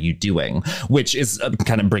fullest? What are you doing? Which is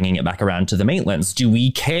kind of bringing it back around to the Maitlands. Do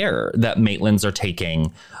we care that Maitlands are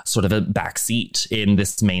taking sort of a backseat in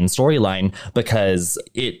this main storyline, because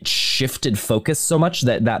it shifted focus so much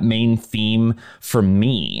that main theme for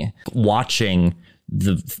me watching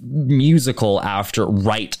the musical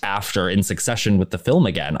right after in succession with the film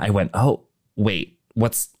again, I went, oh wait,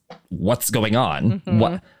 what's going on?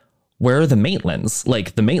 Where are the Maitlands?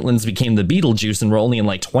 Like, the Maitlands became the Beetlejuice, and we're only in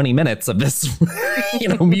like 20 minutes of this,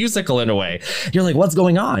 musical in a way. You're like, what's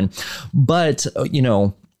going on? But,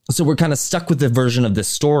 so we're kind of stuck with the version of this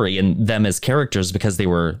story and them as characters because they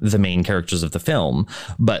were the main characters of the film.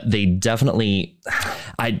 But they definitely,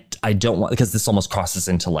 I don't want, because this almost crosses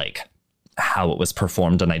into like how it was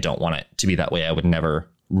performed, and I don't want it to be that way. I would never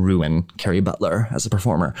ruin Carrie Butler as a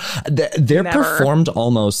performer. They're performed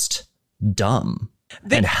almost dumb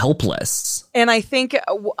and helpless. And I think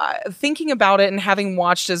thinking about it and having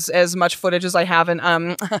watched as much footage as I have, and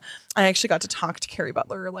I actually got to talk to Carrie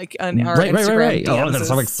Butler like on our Instagram. Right. DMs.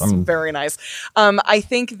 That's It's very nice. I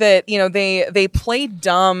think that they play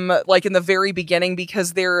dumb like in the very beginning,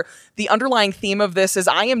 because the underlying theme of this is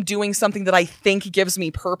I am doing something that I think gives me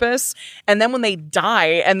purpose, and then when they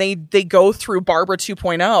die and they go through Barbara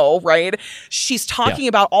 2.0, right? She's talking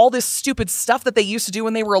about all this stupid stuff that they used to do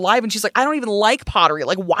when they were alive, and she's like, I don't even like pottery.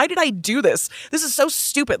 Like, why did I do this? This is so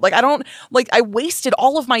stupid. Like, I wasted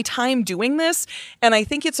all of my time doing this. And I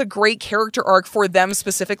think it's a great character arc for them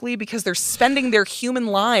specifically, because they're spending their human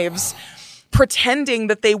lives pretending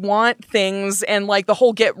that they want things, and like the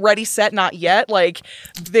whole get ready, set, not yet. Like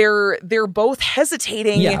they're both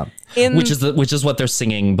hesitating. Yeah. Which is what they're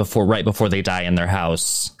singing right before they die in their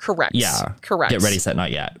house. Correct. Yeah. Correct. Get ready, set,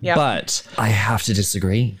 not yet. Yep. But I have to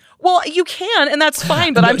disagree. Well, you can, and that's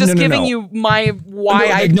fine, but I'm just giving you my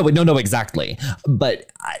why. No, exactly.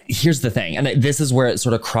 But here's the thing, and this is where it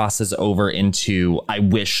sort of crosses over into I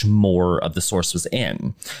wish more of the source was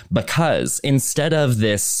in, because instead of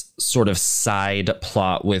this sort of side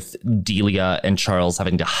plot with Delia and Charles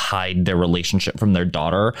having to hide their relationship from their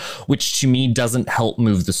daughter, which to me doesn't help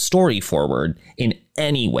move the story forward in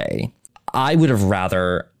any way, I would have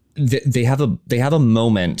rather. They have a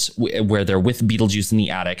moment where they're with Beetlejuice in the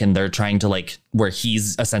attic, and they're trying to like, where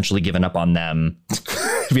he's essentially given up on them.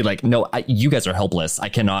 Be like, no, you guys are helpless. I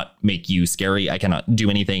cannot make you scary. I cannot do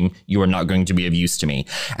anything. You are not going to be of use to me.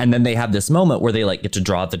 And then they have this moment where they like get to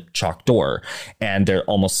draw the chalk door, and they're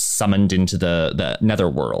almost summoned into the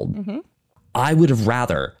netherworld. Mm-hmm. I would have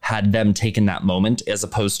rather had them taken that moment as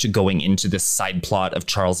opposed to going into this side plot of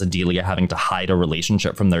Charles and Delia having to hide a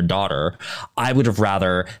relationship from their daughter. I would have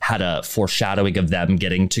rather had a foreshadowing of them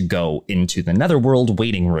getting to go into the netherworld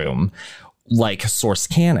waiting room like source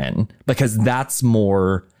canon, because that's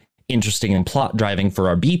more interesting and plot driving for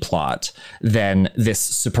our B plot than this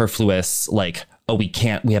superfluous, like, oh, we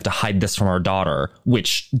have to hide this from our daughter,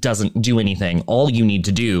 which doesn't do anything. All you need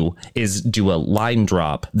to do is do a line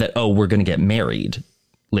drop that, oh, we're going to get married,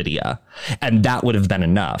 Lydia. And that would have been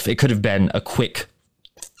enough. It could have been a quick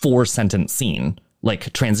 4-sentence scene,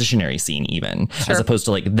 like transitionary scene even, as opposed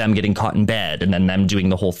to like them getting caught in bed and then them doing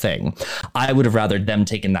the whole thing. I would have rather them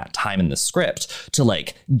taken that time in the script to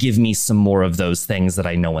like give me some more of those things that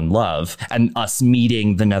I know and love, and us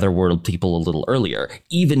meeting the Netherworld people a little earlier,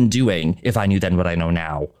 even doing If I Knew Then What I Know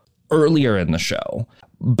Now earlier in the show,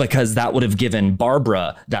 because that would have given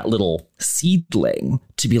Barbara that little seedling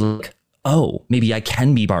to be like, oh, maybe I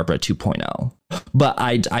can be Barbara 2.0. But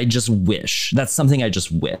I just wish, that's something I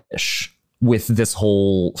just wish with this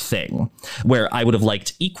whole thing, where I would have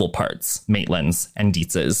liked equal parts Maitland's and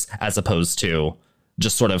Dietz's, as opposed to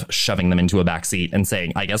just sort of shoving them into a backseat and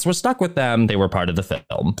saying, I guess we're stuck with them. They were part of the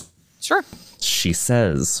film. Sure. She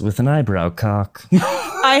says with an eyebrow cock.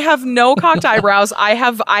 I have no cocked eyebrows. I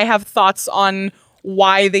have thoughts on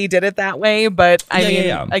why they did it that way, but I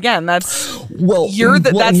mean, again, that's that's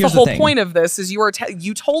the whole point of this. Is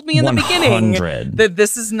you told me in the beginning that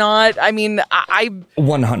this is not. I mean, I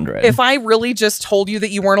 100. If I really just told you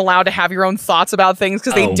that you weren't allowed to have your own thoughts about things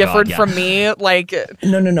because they differed from me, like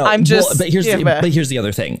no. I'm just. But here's the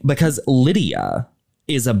other thing, because Lydia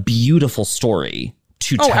is a beautiful story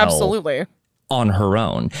to tell. Absolutely. On her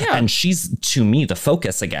own, and she's to me the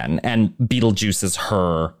focus again, and Beetlejuice is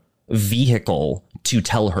her vehicle to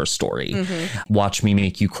tell her story. Watch me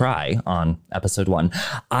make you cry on episode 1.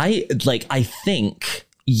 I think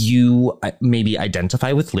you maybe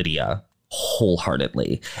identify with Lydia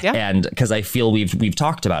wholeheartedly, and because I feel we've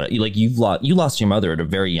talked about it. You lost your mother at a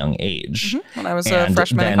very young age when I was a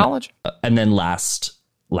freshman in college, and then last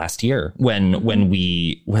year when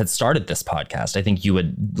we had started this podcast, I think you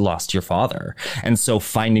had lost your father, and so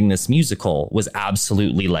finding this musical was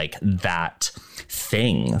absolutely like that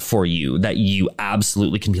thing for you, that you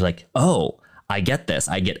absolutely can be like, oh, I get this.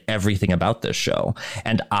 I get everything about this show.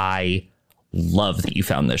 And I love that you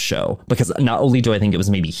found this show, because not only do I think it was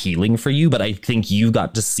maybe healing for you, but I think you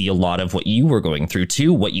got to see a lot of what you were going through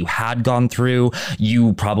too, what you had gone through.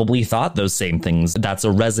 You probably thought those same things. That's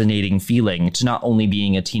a resonating feeling to not only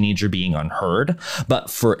being a teenager being unheard, but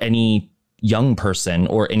for any young person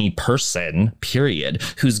or any person, period,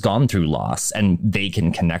 who's gone through loss, and they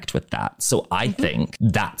can connect with that. So I think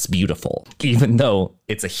that's beautiful, even though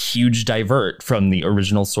it's a huge divert from the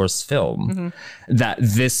original source film, that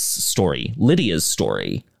this story, Lydia's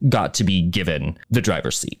story, got to be given the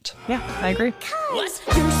driver's seat. Yeah, I agree. What?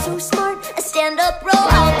 You're so smart, a stand-up role.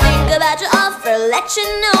 I'll think about your offer, let you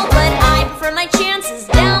know. But I prefer my chances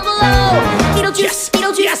down below. Beetlejuice,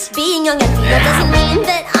 Beetlejuice. Being young and female doesn't mean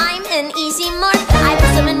that I'm an easy mark. I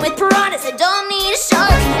put someone with piranhas, I don't need a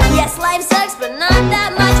shark. Yes, life sucks, but not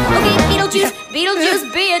that much. Okay,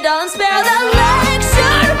 Beetlejuice, be a doll and spare the lecture.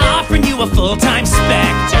 I'm offering you a full-time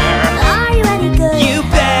Spectre. Are you any good? You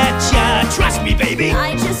betcha. Trust me, baby.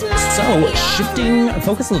 I just So shifting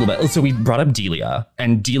focus a little bit. So we brought up Delia,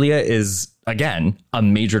 and Delia is, again, a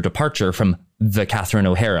major departure from the Catherine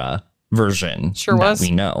O'Hara version that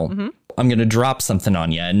we know. I'm going to drop something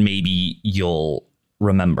on you, and maybe you'll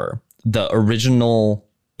remember. The original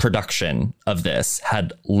production of this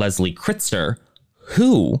had Leslie Kritzer,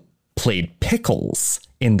 who played Pickles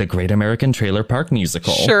in the Great American Trailer Park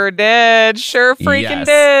Musical. Sure did. Sure freaking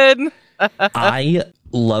did. I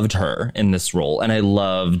loved her in this role, and I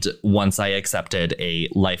loved once I accepted a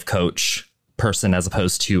life coach person as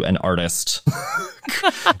opposed to an artist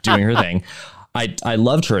doing her thing. I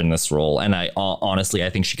loved her in this role, and I honestly, I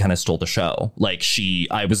think she kind of stole the show. Like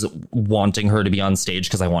I was wanting her to be on stage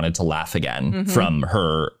because I wanted to laugh again from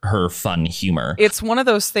her fun humor. It's one of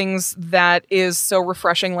those things that is so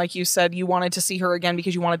refreshing. Like you said, you wanted to see her again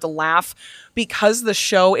because you wanted to laugh, because the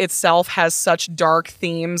show itself has such dark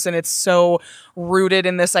themes, and it's so rooted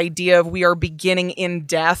in this idea of we are beginning in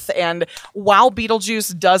death. And while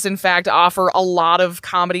Beetlejuice does in fact offer a lot of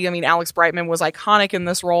comedy, I mean, Alex Brightman was iconic in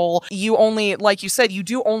this role. You only, like you said, you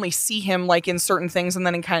do only see him like in certain things, and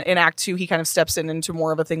then in Act 2 he kind of steps into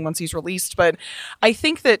more of a thing once he's released. But I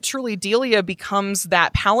think that truly Delia becomes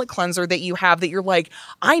that palate cleanser that you have, that you're like,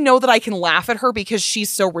 I know that I can laugh at her because she's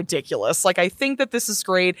so ridiculous. Like, I think that this is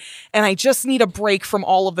great, and I just need a break from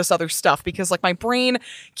all of this other stuff, because like my brain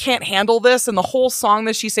can't handle this. And the whole song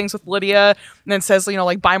that she sings with Lydia and then says,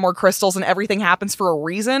 like, buy more crystals and everything happens for a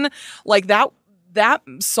reason, like that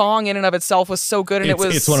song in and of itself was so good. And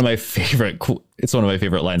it's one of my favorite It's one of my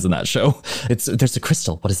favorite lines in that show. There's a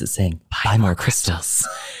crystal. What is it saying? Buy more crystals.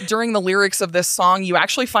 During the lyrics of this song, you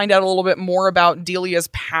actually find out a little bit more about Delia's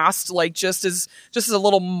past, like just as a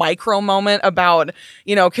little micro moment about,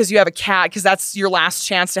 because you have a cat, because that's your last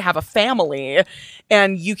chance to have a family.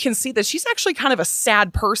 And you can see that she's actually kind of a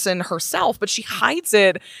sad person herself, but she hides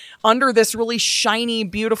it under this really shiny,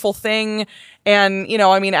 beautiful thing. And,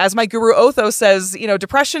 as my guru Otho says,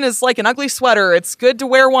 depression is like an ugly sweater. It's good to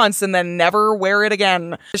wear once and then never wear it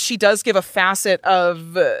again. She does give a facet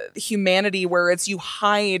of humanity where it's you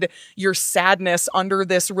hide your sadness under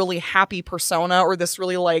this really happy persona or this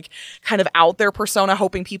really like kind of out there persona,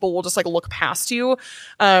 hoping people will just like look past you.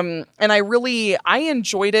 And I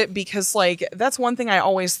enjoyed it because like that's one thing I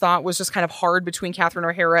always thought was just kind of hard between Catherine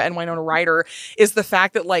O'Hara and Winona Ryder is the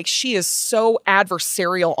fact that like she is so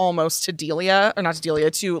adversarial almost to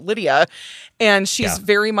to Lydia. And she's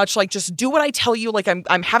very much like, just do what I tell you. Like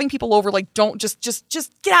I'm having people over, like, don't just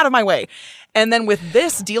get out of my way. And then with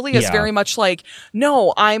this, Delia is very much like,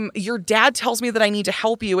 no, your dad tells me that I need to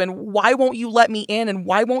help you. And why won't you let me in? And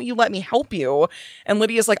why won't you let me help you? And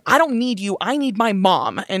Lydia's like, I don't need you. I need my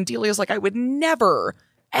mom. And Delia's like, I would never,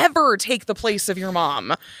 ever take the place of your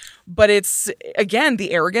mom. But it's, again,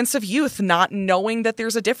 the arrogance of youth, not knowing that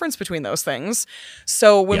there's a difference between those things.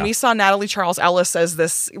 So when we saw Natalie Charles Ellis as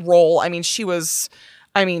this role, she was,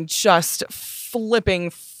 just flipping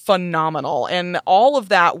phenomenal. And all of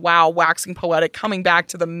that, waxing poetic, coming back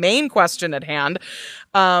to the main question at hand.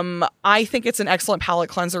 I think it's an excellent palate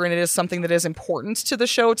cleanser, and it is something that is important to the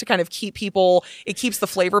show to kind of it keeps the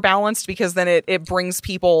flavor balanced, because then it brings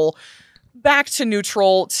people back to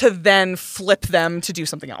neutral to then flip them to do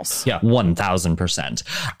something else. Yeah, 1000%.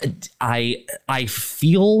 I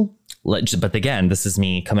feel, but again, this is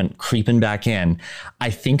me creeping back in. I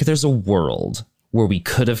think there's a world where we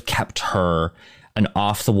could have kept her an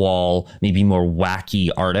off the wall, maybe more wacky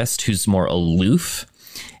artist who's more aloof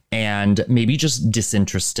and maybe just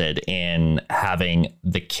disinterested in having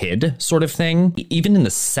the kid sort of thing. Even in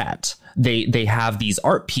the set, they have these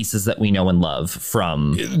art pieces that we know and love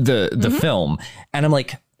from the film. And I'm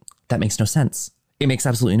like, that makes no sense. It makes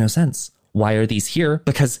absolutely no sense. Why are these here?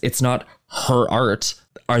 Because it's not her art.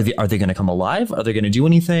 Are they going to come alive? Are they going to do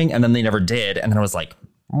anything? And then they never did. And then I was like,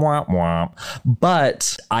 wah, wah.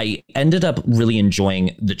 But I ended up really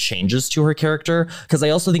enjoying the changes to her character, because I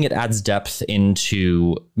also think it adds depth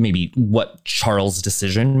into maybe what Charles'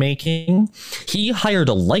 decision making. He hired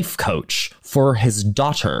a life coach for his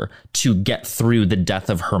daughter to get through the death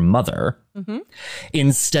of her mother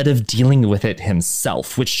instead of dealing with it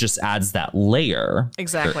himself, which just adds that layer.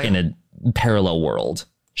 Exactly. In a parallel world,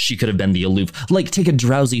 she could have been the aloof, like take a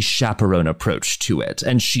drowsy chaperone approach to it.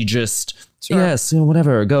 And she just, yes,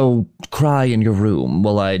 whatever, go cry in your room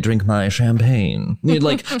while I drink my champagne.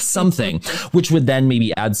 Like something, which would then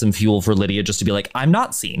maybe add some fuel for Lydia just to be like, I'm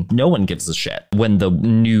not seen. No one gives a shit. When the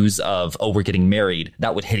news of, oh, we're getting married,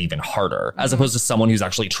 that would hit even harder, as opposed to someone who's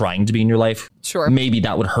actually trying to be in your life. Sure. Maybe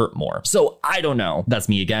that would hurt more. So I don't know. That's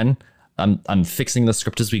me again. I'm fixing the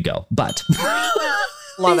script as we go, but.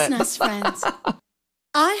 Love it. Business friends.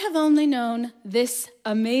 I have only known this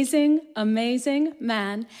amazing, amazing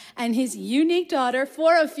man and his unique daughter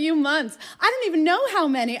for a few months. I don't even know how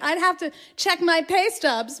many. I'd have to check my pay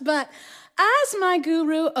stubs. But as my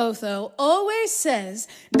guru Otho always says,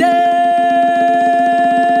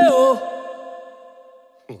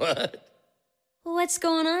 What? What's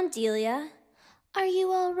going on, Delia? Are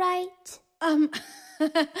you all right? I'm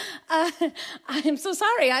so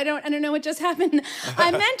sorry. I don't know what just happened. I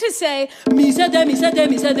meant to say, mi sede.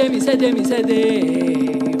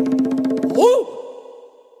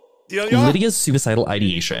 Lydia's suicidal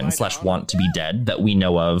ideation / want to be dead that we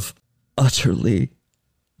know of, utterly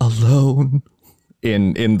alone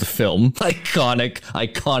in the film.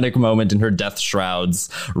 Iconic moment in her death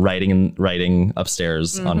shrouds, writing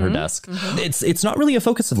upstairs on her desk. It's not really a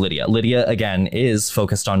focus of Lydia. Lydia, again, is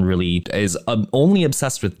focused on only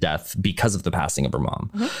obsessed with death because of the passing of her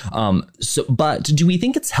mom. But do we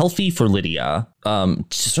think it's healthy for Lydia to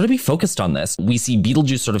sort of be focused on this? We see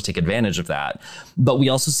Beetlejuice sort of take advantage of that, but we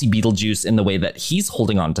also see Beetlejuice in the way that he's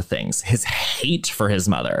holding on to things. His hate for his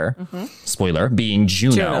mother, spoiler, being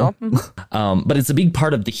Juno. But it's a big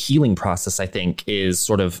part of the healing process, I think, is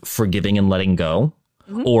sort of forgiving and letting go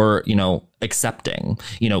or, you know, accepting,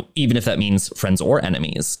 you know, even if that means friends or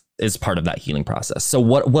enemies, is part of that healing process. So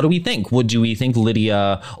what do we think? Do we think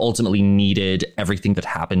Lydia ultimately needed everything that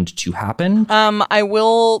happened to happen? I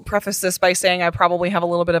will preface this by saying I probably have a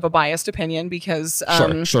little bit of a biased opinion because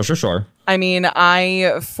Sure. I mean,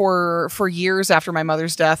 for years after my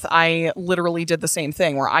mother's death, I literally did the same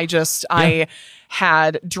thing where I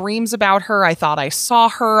had dreams about her. I thought I saw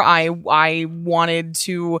her. I wanted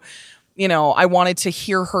to, you know, I wanted to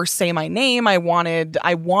hear her say my name. I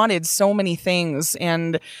wanted so many things.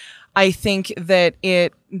 And I think that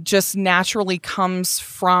it just naturally comes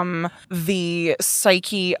from the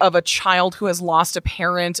psyche of a child who has lost a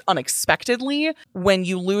parent unexpectedly. When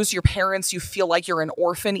you lose your parents, you feel like you're an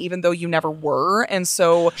orphan, even though you never were. And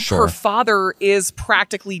so her father is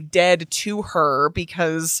practically dead to her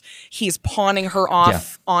because he's pawning her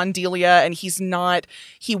off on Delia, and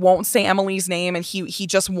he won't say Emily's name, and he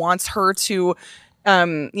just wants her to,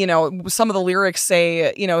 you know, some of the lyrics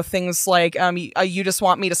say, you know, things like, you just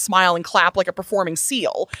want me to smile and clap like a performing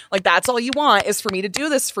seal. Like, that's all you want is for me to do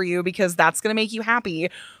this for you because that's going to make you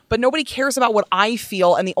happy. But nobody cares about what I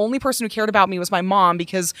feel. And the only person who cared about me was my mom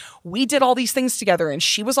because we did all these things together and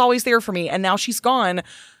she was always there for me. And now she's gone.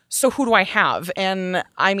 So who do I have? And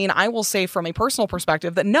I mean, I will say from a personal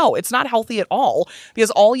perspective that no, it's not healthy at all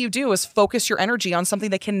because all you do is focus your energy on something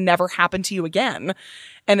that can never happen to you again.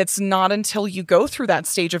 And it's not until you go through that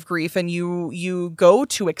stage of grief and you go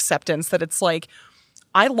to acceptance that it's like,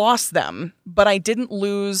 I lost them, but I didn't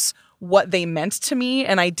lose what they meant to me.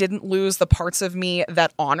 And I didn't lose the parts of me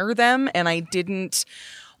that honor them. And I didn't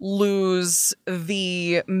lose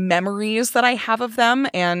the memories that I have of them.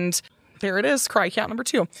 And there it is, cry count number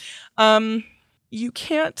 2. You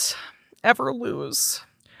can't ever lose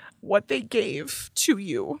what they gave to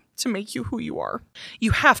you to make you who you are.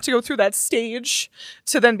 You have to go through that stage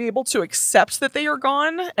to then be able to accept that they are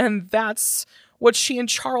gone. And that's what she and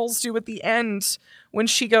Charles do at the end when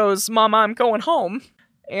she goes, Mama, I'm going home.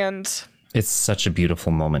 And it's such a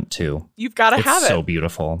beautiful moment too. You've got to have it. It's so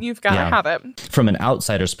beautiful. You've got to have it. From an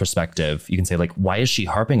outsider's perspective, you can say like, why is she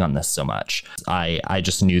harping on this so much? I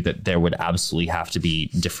just knew that there would absolutely have to be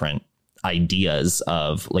different ideas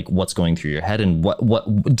of like what's going through your head and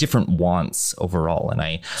what different wants overall. And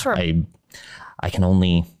I can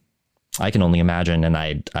only imagine. And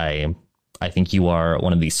I think you are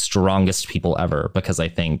one of the strongest people ever because I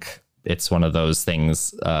think it's one of those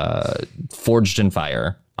things forged in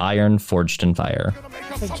fire. Iron forged in fire.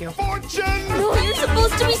 Thank you. No, you're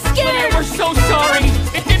supposed to be scared. We're so sorry.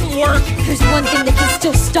 It didn't work. There's one thing that can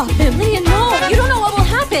still stop him. Lydia, no, you don't know what will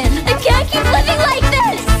happen. I can't keep living like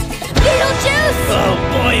this. Beetlejuice! Oh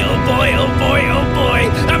boy, oh boy, oh boy, oh boy.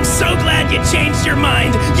 I'm so glad you changed your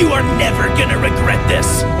mind. You are never gonna regret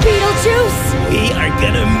this. Beetlejuice! We are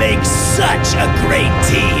gonna make such a great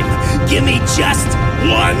team. Give me just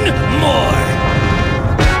one more.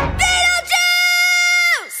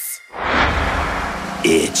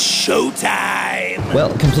 It's showtime! Well,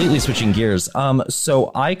 completely switching gears.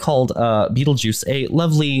 So I called Beetlejuice a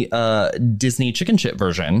lovely Disney chicken shit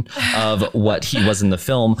version of what he was in the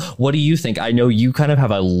film. What do you think? I know you kind of have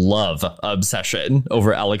a love obsession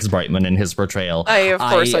over Alex Brightman and his portrayal. Of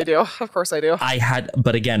course I do.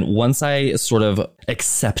 But again, once I sort of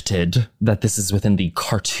accepted that this is within the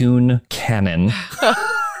cartoon canon,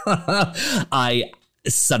 I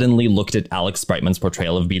suddenly looked at Alex Brightman's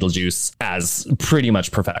portrayal of Beetlejuice as pretty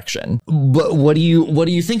much perfection. But what do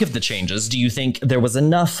you think of the changes? Do you think there was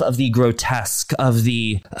enough of the grotesque, of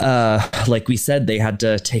the like we said, they had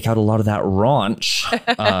to take out a lot of that raunch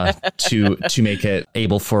to make it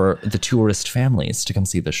able for the tourist families to come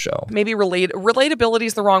see the show? Maybe relatability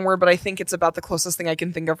is the wrong word, but I think it's about the closest thing I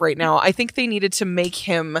can think of right now. I think they needed to make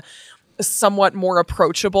him somewhat more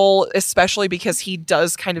approachable, especially because he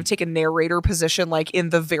does kind of take a narrator position like in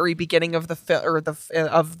the very beginning of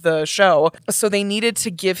the show. So they needed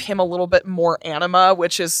to give him a little bit more anima,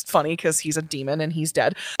 which is funny because he's a demon and he's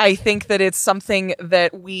dead. I think that it's something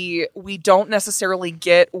that we don't necessarily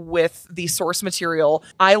get with the source material.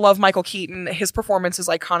 I love Michael Keaton. His performance is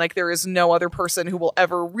iconic. There is no other person who will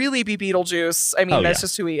ever really be Beetlejuice. I mean, that's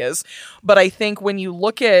just who he is. But I think when you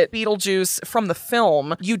look at Beetlejuice from the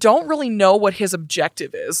film, you don't really know what his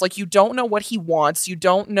objective is. Like, you don't know what he wants. You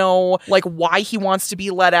don't know like why he wants to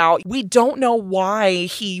be let out. We don't know why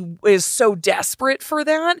he is so desperate for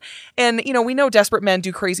that. And, you know, we know desperate men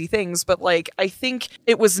do crazy things, but like, I think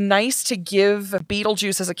it was nice to give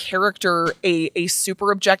Beetlejuice as a character a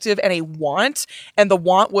super objective and a want. And the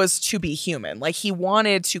want was to be human. Like, he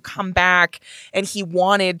wanted to come back and he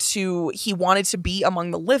wanted to be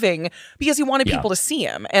among the living because he wanted people to see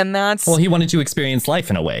him. And that's... Well, he wanted to experience life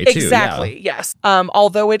in a way too. Exactly. Yes.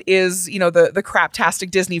 Although it is, the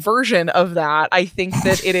craptastic Disney version of that, I think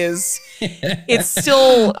that it is. It's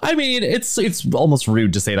still. I mean, it's almost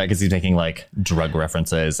rude to say that because he's making like drug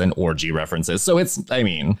references and orgy references. So it's. I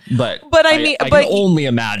mean, but I can only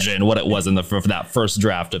imagine what it was in for that first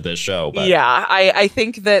draft of this show. But. Yeah, I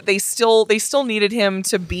think that they still needed him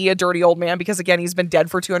to be a dirty old man because again he's been dead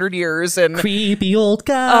for 200 years and creepy old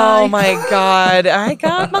guy. Oh my god, I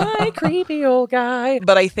got my creepy old guy.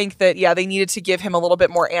 But I think that they needed to give him a little bit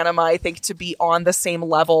more anima. I think to be on the same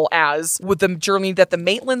level as with the journey that the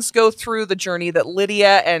Maitlands go through, the journey that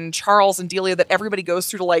Lydia and Charles and Delia, that everybody goes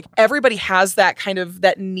through. To like everybody has that kind of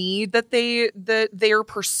that need that they are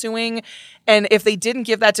pursuing. And if they didn't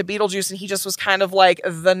give that to Beetlejuice and he just was kind of like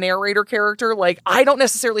the narrator character, like I don't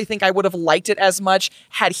necessarily think I would have liked it as much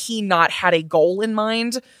had he not had a goal in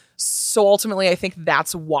mind. So ultimately, I think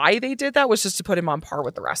that's why they did that, was just to put him on par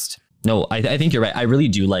with the rest. No, I think you're right. I really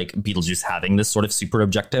do like Beetlejuice having this sort of super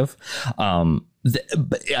objective.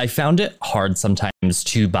 But I found it hard sometimes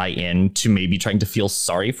to buy in to maybe trying to feel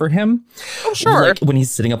sorry for him. Oh, sure. Like when he's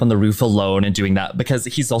sitting up on the roof alone and doing that, because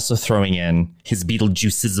he's also throwing in his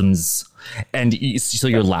Beetlejuiceisms. And so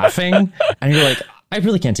you're laughing and you're like, I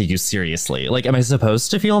really can't take you seriously. Like, am I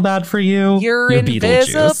supposed to feel bad for you? You're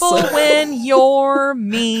invisible when you're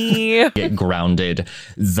me. It grounded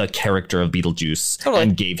the character of Beetlejuice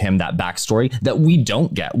and gave him that backstory that we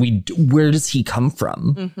don't get. Where does he come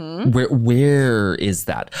from? Mm-hmm. Where is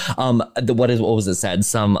that? What was it said?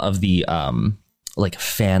 Some of the like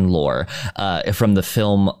fan lore from the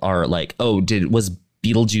film are like, was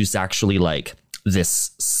Beetlejuice actually like this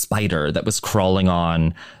spider that was crawling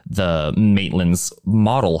on the Maitland's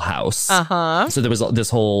model house? So there was this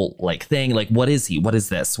whole like thing, like, what is he? What is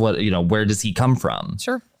this? What, where does he come from?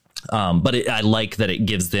 Sure. But I like that it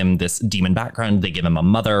gives them this demon background. They give him a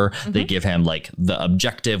mother. Mm-hmm. They give him like the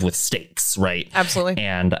objective with stakes, right? Absolutely.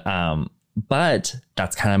 And but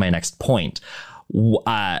that's kind of my next point.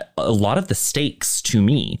 A lot of the stakes to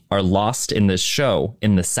me are lost in this show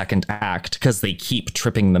in the second act because they keep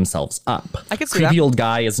tripping themselves up. I can see Creepy that. Old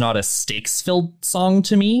Guy is not a stakes-filled song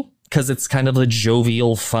to me because it's kind of a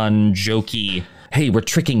jovial, fun, jokey, hey, we're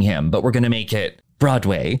tricking him, but we're going to make it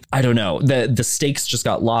Broadway. I don't know. The stakes just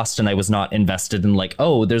got lost and I was not invested in like,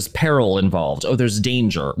 oh, there's peril involved. Oh, there's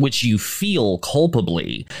danger, which you feel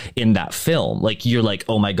culpably in that film. Like you're like,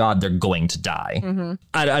 oh my God, they're going to die. Mm-hmm.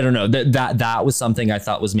 I don't know. That was something I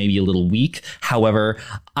thought was maybe a little weak. However,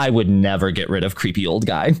 I would never get rid of Creepy Old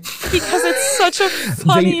Guy. Because it's such a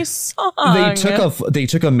funny song. They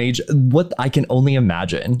took a major, what I can only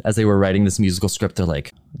imagine as they were writing this musical script, they're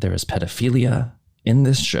like, there is pedophilia in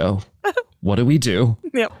this show. What do we do?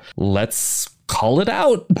 Yep. Let's call it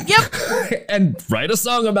out. Yep. And write a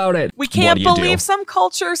song about it. We can't believe some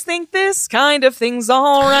cultures think this kind of thing's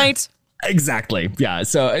all right. Exactly. Yeah.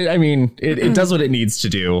 So, I mean, it does what it needs to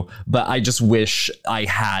do, but I just wish I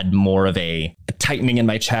had more of a tightening in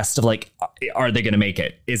my chest of like, are they going to make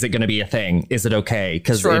it? Is it going to be a thing? Is it okay?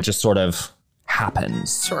 Because it just sort of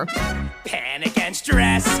happens. Sure. Panic and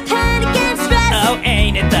stress. Panic and stress. Oh,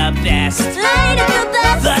 ain't it the best? Ain't it the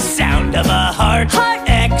best? The sound of a heart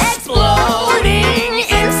exploding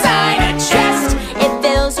inside a chest. It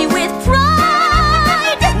fills you with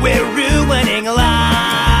pride. We're ruining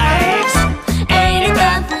lives. Ain't it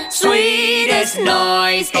the sweetest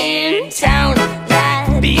noise in town?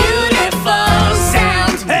 That Beautiful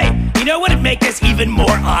sound. Hey, you know what would make this even more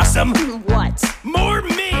awesome? what? More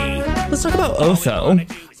me. Let's talk about Otho.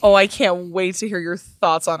 Oh, I can't wait to hear your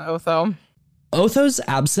thoughts on Otho. Otho's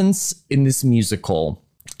absence in this musical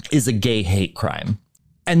is a gay hate crime.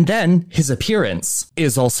 And then his appearance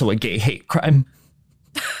is also a gay hate crime.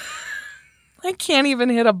 I can't even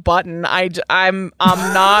hit a button. I'm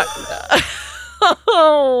not.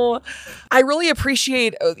 Oh, I really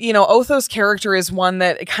appreciate, Otho's character is one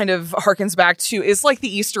that kind of harkens back to, is like the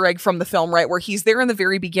Easter egg from the film, right? Where he's there in the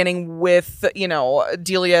very beginning with,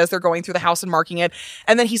 Delia as they're going through the house and marking it.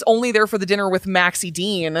 And then he's only there for the dinner with Maxie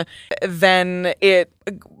Dean. Then it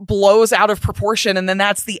blows out of proportion. And then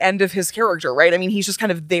that's the end of his character, right? I mean, he's just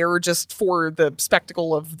kind of there just for the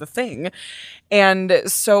spectacle of the thing. And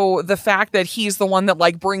so the fact that he's the one that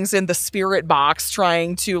like brings in the spirit box,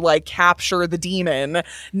 trying to like capture the demon,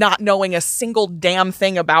 not knowing a single damn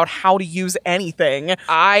thing about how to use anything.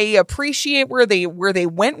 I appreciate where they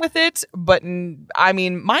went with it, but I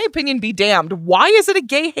mean, my opinion be damned. Why is it a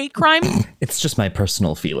gay hate crime? It's just my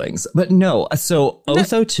personal feelings. But no, so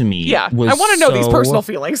Otho to me was I want to know these personal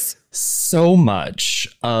feelings. So much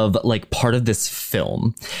of like part of this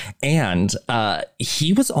film. And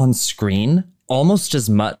he was on screen almost as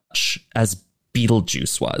much as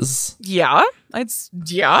Beetlejuice was. Yeah.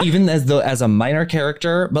 Yeah. Even as a minor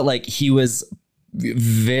character, but like he was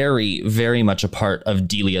very, very much a part of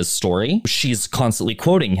Delia's story. She's constantly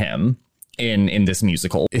quoting him in this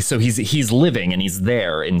musical. So he's living and he's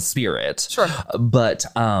there in spirit. Sure. But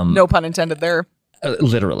no pun intended there.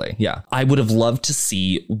 Literally, yeah. I would have loved to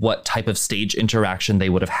see what type of stage interaction they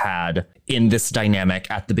would have had in this dynamic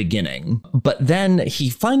at the beginning. But then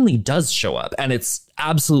he finally does show up, and it's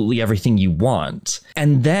absolutely everything you want.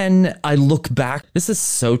 And then I look back. This is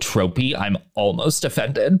so tropey, I'm almost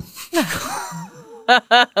offended.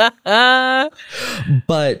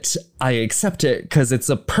 But I accept it because it's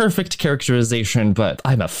a perfect characterization, but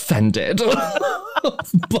I'm offended.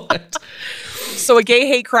 But... So a gay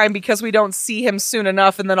hate crime because we don't see him soon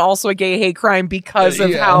enough, and then also a gay hate crime because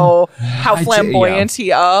of how flamboyant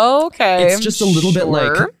he. Oh, okay, it's just a little bit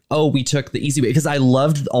like, oh, we took the easy way, because I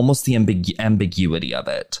loved almost the ambiguity of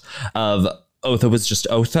it. Of Otho was just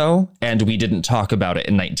Otho, and we didn't talk about it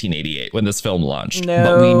in 1988 when this film launched. No,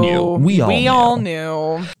 but we knew. We all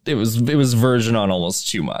knew. It was verging on almost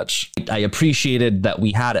too much. I appreciated that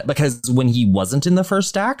we had it, because when he wasn't in the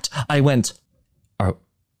first act, I went,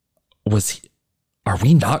 are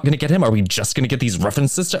we not going to get him? Are we just going to get these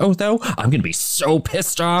references to Otho? I'm going to be so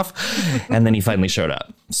pissed off. And then he finally showed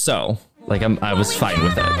up. So, like, I was fine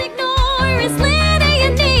with it.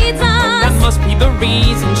 That must be the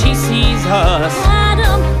reason she sees us.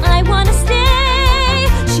 Adam, I wanna stay.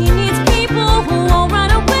 She needs people who won't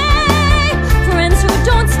run away. Friends who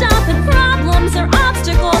don't stop at problems or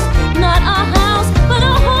obstacles. Not a house, but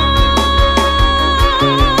a home.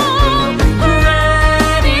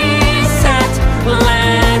 Ready, set,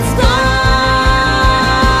 let's go.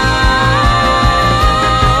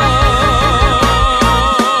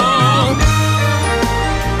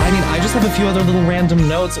 I mean, I just have a few other little random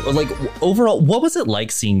notes. Like, overall, what was it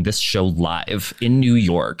like seeing this show live in New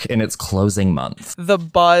York in its closing month? The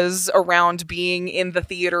buzz around being in the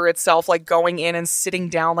theater itself, like going in and sitting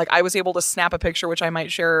down. Like I was able to snap a picture, which I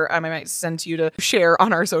might send to you to share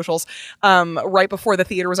on our socials, right before the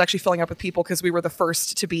theater was actually filling up with people, because we were the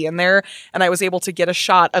first to be in there. And I was able to get a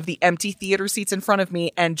shot of the empty theater seats in front of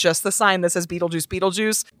me and just the sign that says Beetlejuice,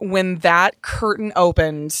 Beetlejuice. When that curtain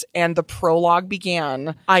opened and the prologue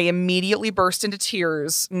began, I immediately burst into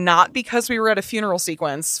tears, not because we were at a funeral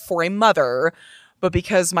sequence for a mother, but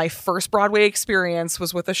because my first Broadway experience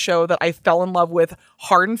was with a show that I fell in love with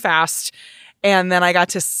hard and fast. And then I got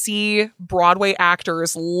to see Broadway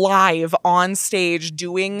actors live on stage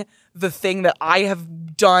doing the thing that I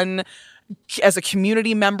have done as a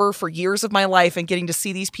community member for years of my life, and getting to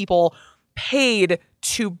see these people paid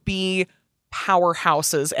to be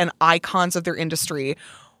powerhouses and icons of their industry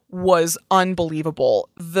was unbelievable.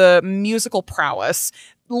 The musical prowess,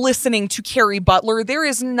 listening to Carrie Butler, there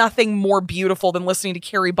is nothing more beautiful than listening to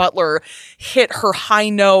Carrie Butler hit her high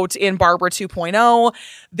note in Barbara 2.0.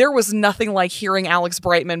 There was nothing like hearing Alex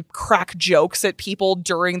Brightman crack jokes at people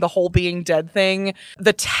during the whole Being Dead thing.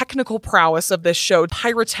 The technical prowess of this show,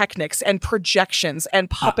 pyrotechnics and projections and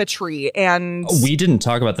puppetry, and... We didn't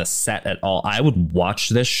talk about the set at all. I would watch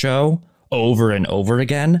this show over and over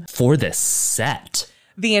again for this set.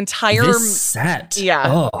 The entire this set.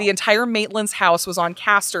 Yeah. The entire Maitland's house was on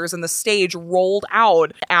casters, and the stage rolled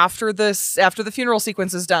out after the funeral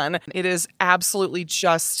sequence is done. It is absolutely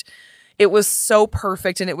just, it was so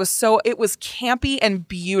perfect, and it was campy and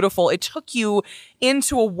beautiful. It took you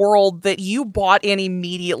into a world that you bought in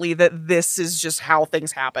immediately, that this is just how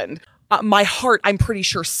things happened. My heart, I'm pretty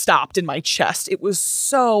sure, stopped in my chest. It was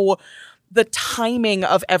so... The timing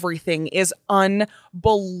of everything is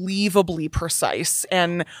unbelievably precise,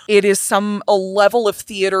 and it is a level of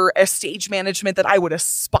theater, a stage management that I would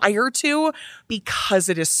aspire to, because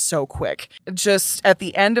it is so quick. Just at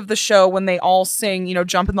the end of the show, when they all sing,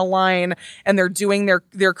 Jump in the Line, and they're doing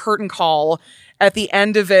their curtain call, at the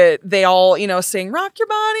end of it, they all, sing Rock Your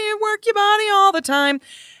Body and Work Your Body all the time.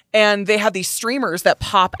 And they have these streamers that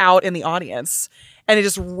pop out in the audience. And it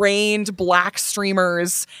just rained black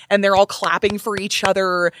streamers, and they're all clapping for each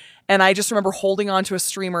other. And I just remember holding onto a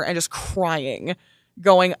streamer and just crying,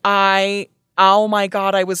 going, oh my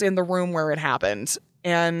God, I was in the room where it happened.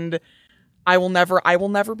 And I will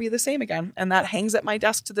never be the same again. And that hangs at my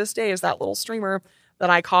desk to this day, is that little streamer that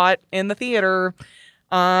I caught in the theater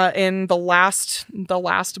in the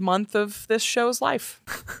last month of this show's life.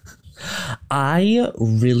 I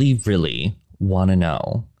really, really want to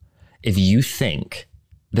know if you think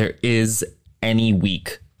there is any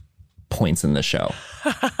weak points in the show.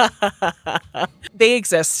 They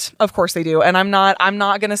exist. Of course they do. And I'm not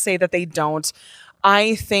going to say that they don't.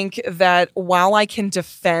 I think that while I can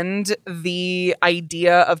defend the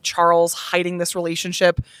idea of Charles hiding this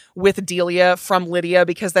relationship with Delia from Lydia,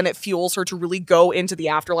 because then it fuels her to really go into the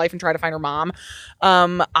afterlife and try to find her mom,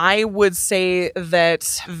 I would say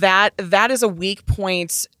that is a weak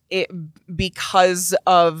point. Because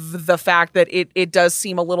of the fact that it does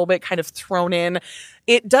seem a little bit kind of thrown in.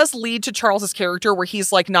 It does lead to Charles's character where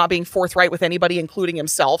he's like not being forthright with anybody, including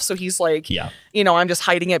himself. So he's like, I'm just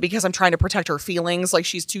hiding it because I'm trying to protect her feelings. Like,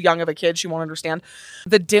 she's too young of a kid. She won't understand.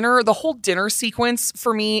 The whole dinner sequence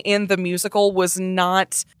for me in the musical was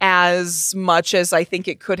not as much as I think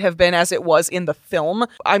it could have been as it was in the film.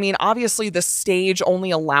 I mean, obviously the stage only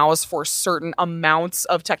allows for certain amounts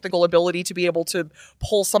of technical ability to be able to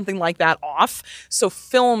pull something like that off. So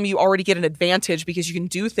film, you already get an advantage because you can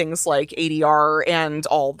do things like ADR and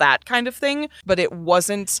all that kind of thing, but it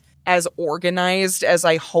wasn't as organized as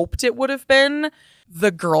I hoped it would have been.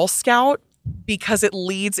 The Girl Scout, because it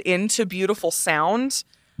leads into beautiful sound,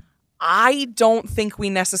 I don't think we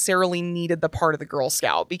necessarily needed the part of the Girl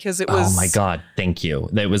Scout because it was... Oh my God, thank you.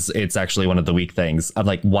 It's actually one of the weak things. I'm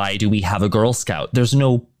like, why do we have a Girl Scout? There's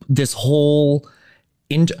no... This whole...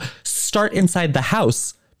 Start inside the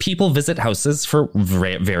house. People visit houses for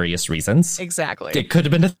various reasons. Exactly. It could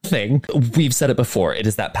have been a thing. We've said it before. It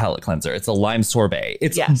is that palate cleanser. It's a lime sorbet.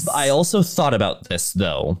 Yes. I also thought about this,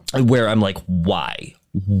 though, where I'm like, why?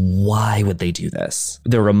 Why would they do this?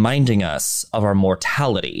 They're reminding us of our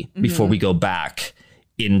mortality before we go back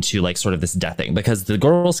into like sort of this death thing, because the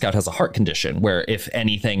Girl Scout has a heart condition where if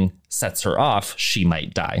anything sets her off, she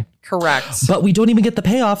might die. Correct. But we don't even get the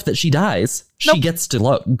payoff that she dies. Nope. She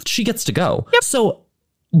gets to go. Yep. So...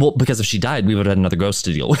 Well, because if she died, we would have had another ghost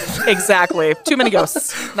to deal with. Exactly. Too many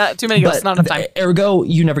ghosts. Not enough time. Ergo,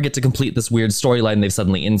 you never get to complete this weird storyline they've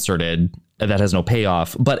suddenly inserted that has no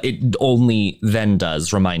payoff. But it only then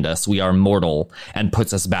does remind us we are mortal and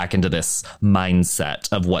puts us back into this mindset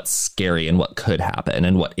of what's scary and what could happen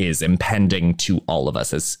and what is impending to all of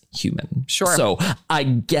us as human. Sure. So I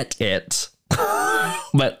get it.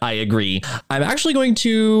 But I agree. I'm actually going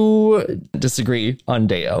to disagree on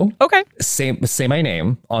Deo. Okay. Say my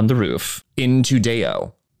name on the roof into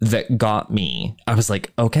Deo. That got me. I was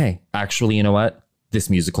like, okay, actually, you know what? This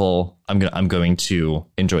musical, I'm going to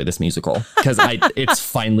enjoy this musical because it's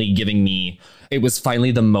finally giving me. It was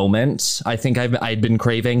finally the moment I think I'd been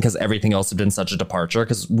craving, because everything else had been such a departure,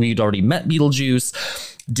 because we'd already met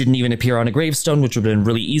Beetlejuice, didn't even appear on a gravestone, which would have been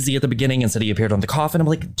really easy at the beginning. Instead, he appeared on the coffin. I'm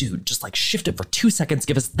like, dude, just like shift it for 2 seconds.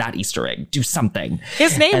 Give us that Easter egg. Do something.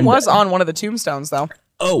 His name was on one of the tombstones, though.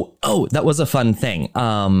 Oh, that was a fun thing.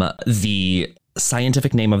 The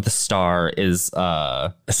scientific name of the star is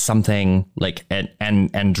something like an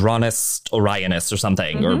Andronus Orionis or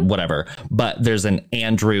something or whatever. But there's an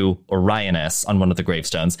Andrew Orionis on one of the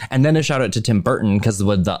gravestones. And then a shout out to Tim Burton, because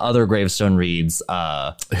the other gravestone reads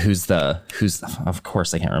who's of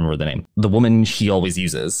course I can't remember the name. The woman he always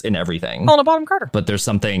uses in everything. Helena Bonham Carter. But there's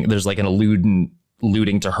like an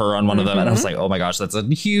alluding to her on one of them, and I was like, oh my gosh, that's a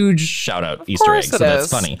huge shout out Easter egg. So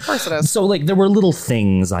that's funny. Of course it is. So like there were little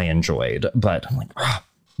things I enjoyed, but I'm like,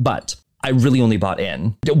 but I really only bought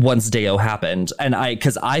in once Deo happened. And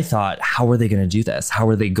because I thought, how are they going to do this? How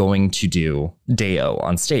are they going to do Deo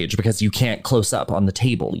on stage? Because you can't close up on the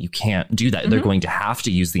table. You can't do that. They're going to have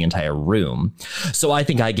to use the entire room. So I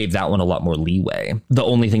think I gave that one a lot more leeway. The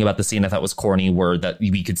only thing about the scene I thought was corny were that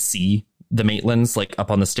we could see the Maitlands like up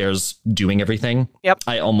on the stairs doing everything. Yep.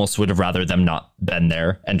 I almost would have rather them not been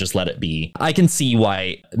there and just let it be. I can see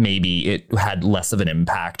why maybe it had less of an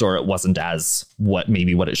impact, or it wasn't as what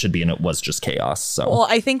it should be, and it was just chaos. So well,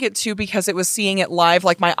 I think it too, because it was seeing it live,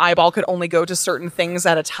 like my eyeball could only go to certain things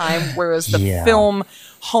at a time, whereas the film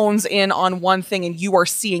hones in on one thing, and you are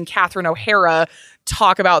seeing Catherine O'Hara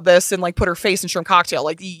talk about this and like put her face in Shrimp Cocktail.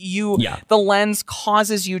 Like the lens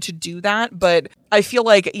causes you to do that. But I feel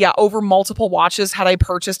like, over multiple watches, had I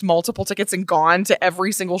purchased multiple tickets and gone to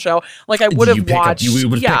every single show, like I would have watched. You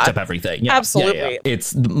would have picked up everything. Yeah, absolutely.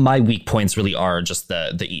 It's my weak points really are just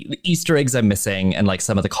the Easter eggs I'm missing, and like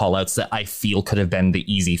some of the call outs that I feel could have been the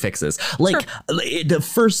easy fixes. Like the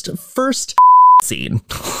first scene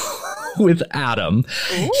with Adam.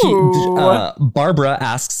 Barbara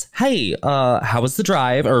asks, hey, how was the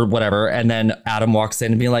drive or whatever? And then Adam walks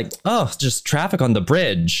in and be like, oh, just traffic on the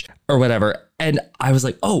bridge or whatever. And I was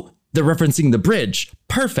like, oh, they're referencing the bridge.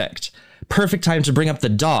 Perfect time to bring up the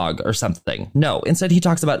dog or something. No, instead he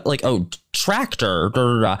talks about like, oh, tractor.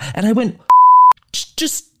 And I went,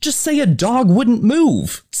 Just say a dog wouldn't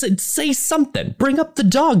move. Say something. Bring up the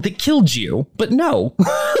dog that killed you. But no,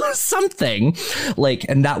 something. Like,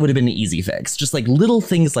 and that would have been an easy fix. Just like little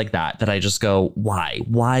things like that I just go, why?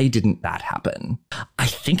 Why didn't that happen? I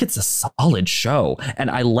think it's a solid show, and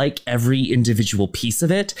I like every individual piece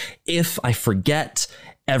of it. If I forget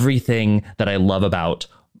everything that I love about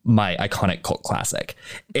my iconic cult classic,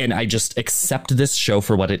 and I just accept this show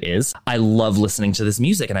for what it is. I love listening to this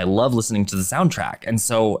music, and I love listening to the soundtrack. And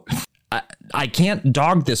so I can't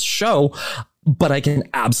dog this show, but I can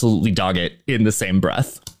absolutely dog it in the same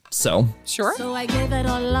breath. So Sure. So I gave it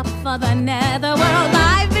all up for the netherworld.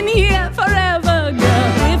 I've been here forever,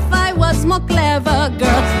 girl. If I was more clever,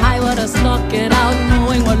 girl, I would have stuck it out,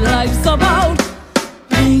 knowing what life's about.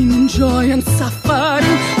 Pain and joy and suffering,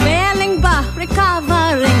 failing but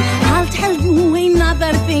recovering. I'll tell you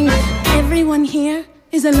another thing. Everyone here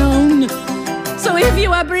is alone. So if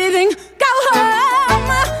you are breathing, go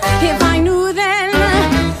home. If I knew then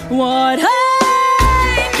what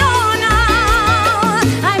I know now,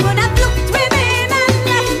 I would have looked within and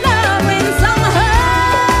left love in somehow.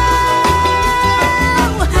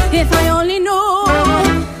 If I only knew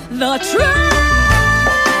the truth.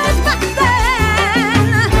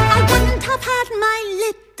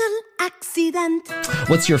 Accident.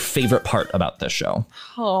 what's your favorite part about this show?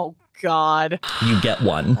 Oh, God. You get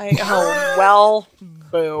one.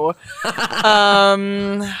 Boo.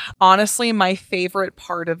 Honestly, my favorite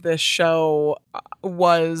part of this show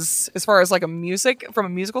was, as far as like from a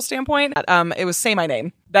musical standpoint, it was Say My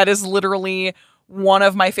Name. That is literally one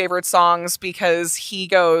of my favorite songs because he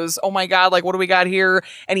goes, oh my God, like, what do we got here?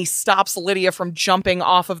 And he stops Lydia from jumping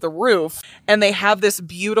off of the roof. And they have this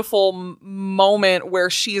beautiful moment where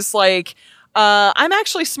she's like, I'm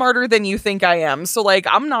actually smarter than you think I am. So like,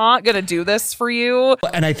 I'm not going to do this for you.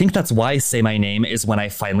 And I think that's why Say My Name is when I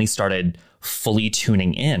finally started fully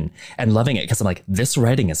tuning in and loving it, because I'm like, this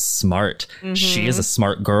writing is smart. Mm-hmm. She is a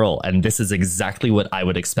smart girl, and this is exactly what I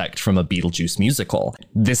would expect from a Beetlejuice musical.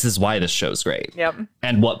 This is why this show's great. Yep.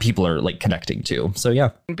 And what people are like connecting to. So yeah.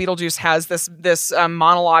 Beetlejuice has this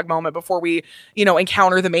monologue moment before we,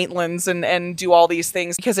 encounter the Maitlands and do all these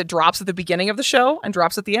things, because it drops at the beginning of the show and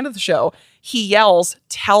drops at the end of the show. He yells,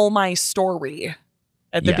 "Tell my story."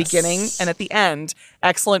 At the beginning and at the end.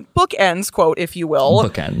 Excellent bookends, quote, if you will.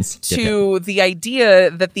 Bookends. To the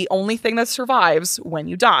idea that the only thing that survives when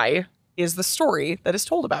you die is the story that is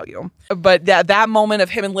told about you. But that moment of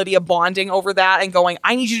him and Lydia bonding over that and going,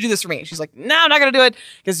 I need you to do this for me. And she's like, no, I'm not going to do it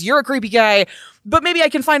because you're a creepy guy. But maybe I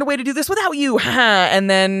can find a way to do this without you. And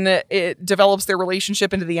then it develops their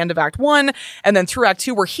relationship into the end of Act 1. And then through Act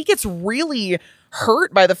 2, where he gets really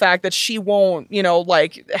hurt by the fact that she won't,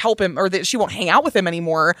 help him, or that she won't hang out with him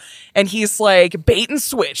anymore. And he's like, bait and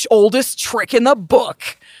switch, oldest trick in the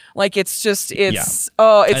book. Like, it's and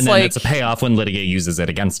then like, it's a payoff when Lydia uses it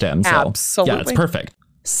against him. So absolutely. Yeah, it's perfect.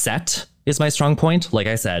 Set is my strong point. Like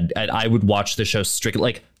I said, I would watch the show strictly,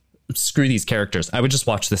 like, screw these characters. I would just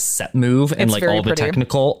watch the set move and like all the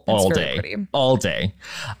technical all day.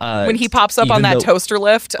 When he pops up on that toaster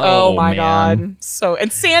lift. Oh my God. So,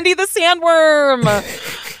 and Sandy the sandworm.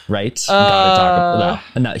 Right? Gotta talk about that.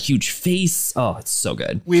 And that huge face. Oh, it's so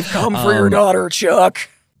good. We've come for your daughter, Chuck.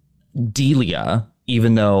 Delia,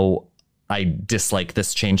 even though I dislike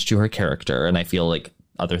this change to her character and I feel like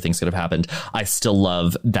other things could have happened, I still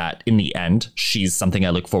love that in the end, she's something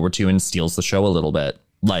I look forward to and steals the show a little bit.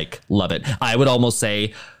 Like, love it. I would almost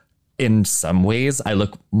say, in some ways, I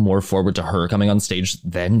look more forward to her coming on stage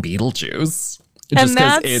than Beetlejuice. And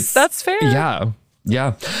that's fair.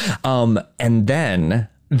 Yeah. And then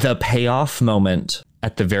the payoff moment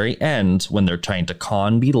at the very end when they're trying to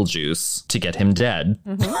con Beetlejuice to get him dead,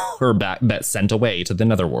 or sent away to the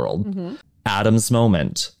netherworld. Mm-hmm. Adam's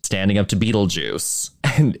moment, standing up to Beetlejuice,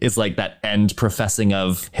 and is like that end professing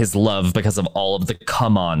of his love because of all of the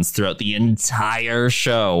come-ons throughout the entire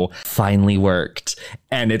show, finally worked.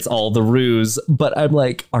 And it's all the ruse. But I'm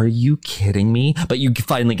like, are you kidding me? But you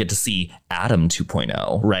finally get to see Adam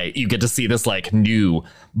 2.0, right? You get to see this like new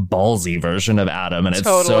ballsy version of Adam. And it's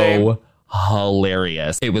so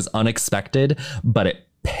hilarious. It was unexpected, but it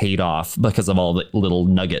paid off because of all the little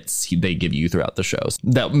nuggets they give you throughout the shows.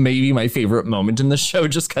 That may be my favorite moment in the show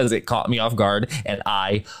just because it caught me off guard and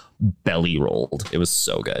I belly rolled. It was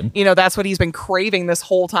so good. That's what he's been craving this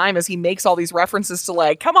whole time, as he makes all these references to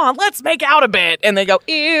like, come on, let's make out a bit. And they go,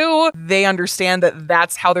 ew. They understand that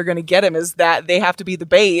that's how they're going to get him, is that they have to be the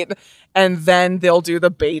bait. And then they'll do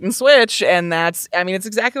the bait and switch. And it's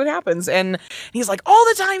exactly what happens. And he's like, all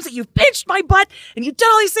the times that you've pinched my butt and you've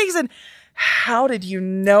done all these things, and how did you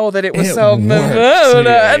know that it was so good?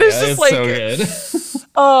 And it's just like, so good.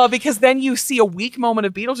 Because then you see a weak moment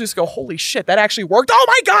of Beetlejuice go, holy shit, that actually worked. Oh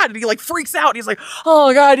my God. And he like freaks out. And he's like,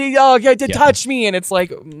 oh God, he did touch me. And it's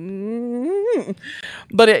like,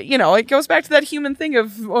 But it, it goes back to that human thing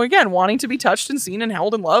of, again, wanting to be touched and seen and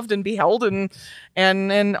held and loved and beheld and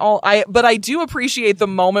all. But I do appreciate the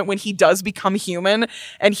moment when he does become human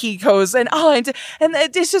and he goes and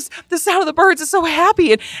it's just the sound of the birds is so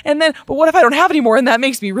happy and then, but what if I don't have any more? And that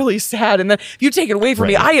makes me really sad. And then if you take it away from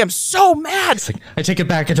me, I am so mad. It's like, I take it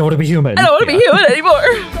back. I don't want to be human. I don't want to be human anymore.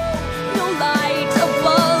 No light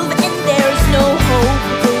above, and there's no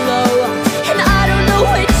hope below, and I don't know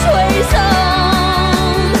which way's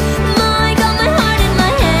home. I got my heart in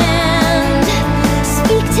my hand.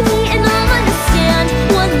 Speak to me and I'll understand.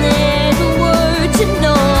 One little word to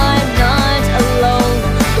know I'm not alone.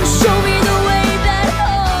 Show me the way back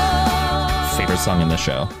home. Favorite song in the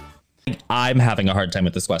show? I'm having a hard time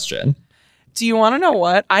with this question. Do you want to know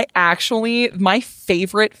what? My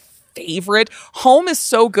favorite Home is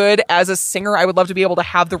so good as a singer. I would love to be able to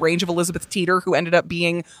have the range of Elizabeth Teeter, who ended up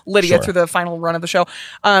being Lydia through the final run of the show.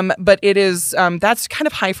 But it is, that's kind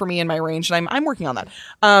of high for me in my range, and I'm working on that.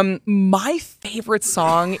 My favorite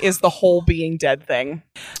song is the whole being dead thing,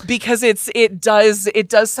 because it does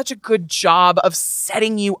such a good job of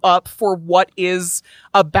setting you up for what is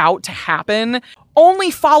about to happen.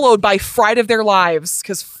 Only followed by Fright of Their Lives,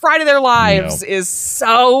 because Fright of Their Lives is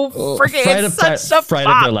so freaking Fright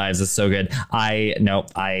of Their Lives is so good.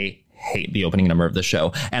 I hate the opening number of the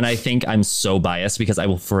show, and I think I'm so biased because I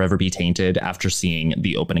will forever be tainted after seeing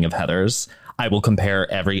the opening of Heathers. I will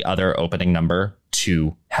compare every other opening number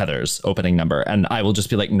to Heather's opening number, and I will just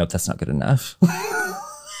be like, nope, that's not good enough.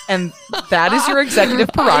 And that is your executive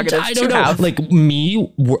prerogative. I don't know. Like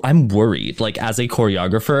me, I'm worried. Like as a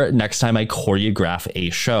choreographer, next time I choreograph a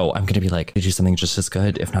show, I'm going to be like, I do something just as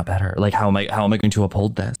good, if not better. Like how am I going to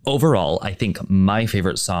uphold this? Overall, I think my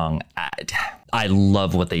favorite song, I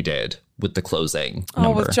love what they did with the closing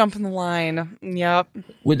number. With Jump in the Line. Yep.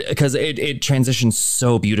 Because it transitions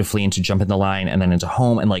so beautifully into Jump in the Line and then into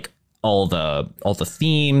Home, and like all the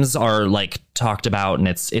themes are like talked about, and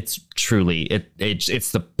it's truly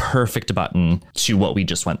it's the perfect button to what we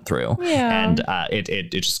just went through. Yeah. And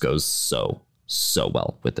it just goes so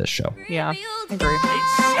well with this show. Yeah. Agree.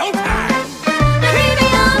 Creepy old guy.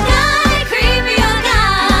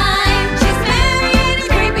 She's married,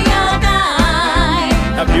 creepy old guy.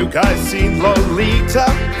 Have you guys seen Lolita?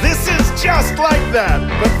 This is just like that,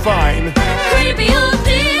 but fine. Creepy old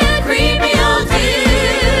dude, creepy old dude.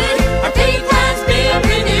 Our faith has been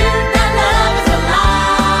renewed, that love is alive.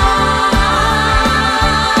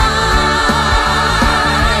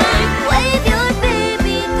 Wave your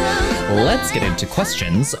baby goodbye. Let's get into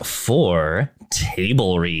questions for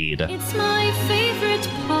Table Read. It's my favorite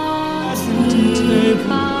part.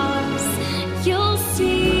 Because you'll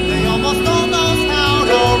see. They almost all knows how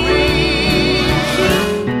to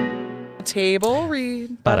read. Table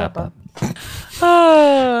Read. Ba-da-ba.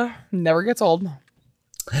 Never gets old.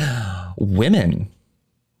 Women.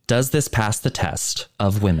 Does this pass the test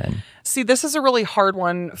of women? See, this is a really hard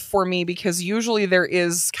one for me because usually there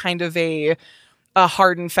is kind of a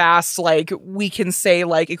hard and fast, like we can say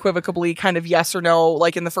like equivocally kind of yes or no.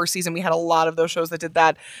 Like in the first season, we had a lot of those shows that did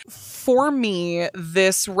that. For me,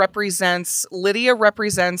 Lydia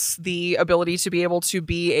represents the ability to be able to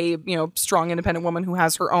be a, strong, independent woman who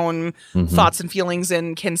has her own thoughts and feelings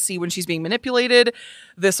and can see when she's being manipulated.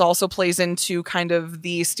 This also plays into kind of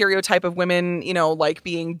the stereotype of women, like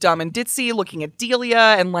being dumb and ditzy, looking at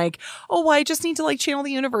Delia and like, oh, I just need to like channel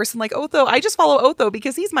the universe. And like Otho, I just follow Otho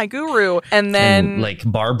because he's my guru. And then like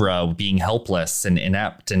Barbara being helpless and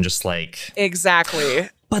inept and just like. Exactly.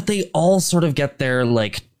 But they all sort of get their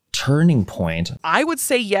like turning point. I would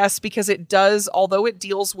say yes, because it does, although it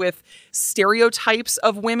deals with stereotypes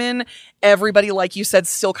of women, everybody, like you said,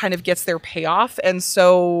 still kind of gets their payoff. And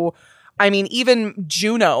so, I mean, even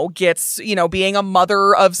Juno gets, being a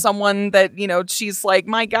mother of someone that, she's like,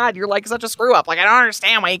 my God, you're like such a screw up. Like, I don't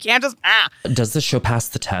understand why you can't just, Does this show pass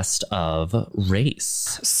the test of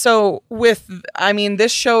race? So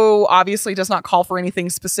this show obviously does not call for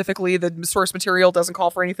anything specifically. The source material doesn't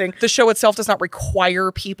call for anything. The show itself does not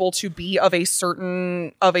require people to be of a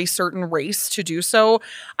certain race to do so.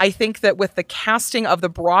 I think that with the casting of the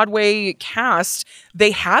Broadway cast,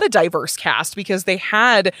 they had a diverse cast because they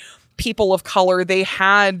had people of color. They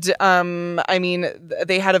had,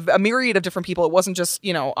 they had a myriad of different people. It wasn't just,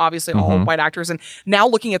 obviously all white actors. And now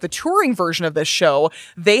looking at the touring version of this show,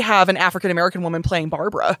 they have an African-American woman playing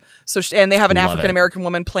Barbara. And they have an African-American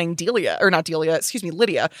woman playing Lydia.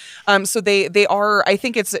 So they are, I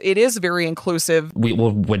think it is very inclusive.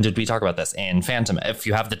 When did we talk about this? In Phantom, if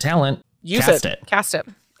you have the talent, Cast it.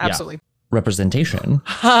 Absolutely. Yeah. Representation.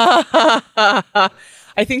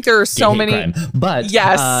 I think there are so many. Crime. But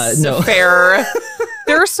yes, no. fair.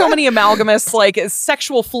 There are so many amalgamous, like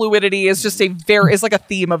sexual fluidity is just is like a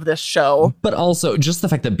theme of this show. But also just the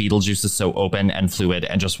fact that Beetlejuice is so open and fluid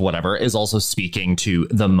and just whatever is also speaking to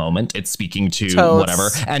the moment. It's speaking to whatever.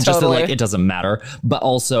 And just that, like, it doesn't matter. But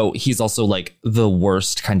also he's also like the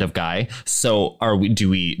worst kind of guy. So do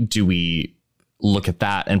we look at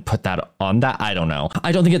that and put that on that? I don't know.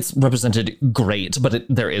 I don't think it's represented great, but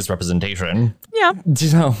there is representation. Yeah.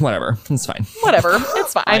 So whatever. It's fine. Whatever.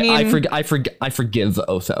 It's fine. I mean, I forgive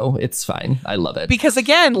Otho. It's fine. I love it. Because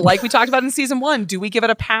again, like we talked about in season 1, do we give it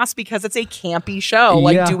a pass because it's a campy show?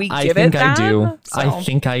 Like, do we give it that? I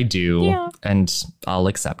think I do. Yeah. And I'll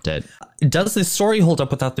accept it. Does this story hold up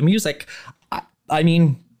without the music? I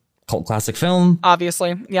mean, cult classic film.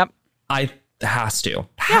 Obviously. Yep. Has to.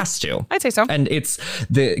 I'd say so. And it's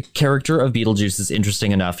the character of Beetlejuice is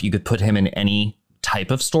interesting enough. You could put him in any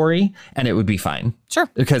type of story and it would be fine. Sure.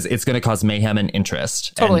 Because it's going to cause mayhem and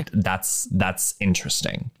interest. Totally. And that's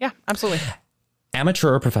interesting. Yeah, absolutely.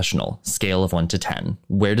 Amateur or professional, scale of 1 to 10.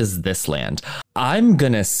 Where does this land? I'm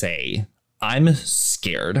going to say I'm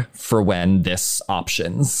scared for when this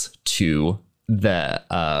options to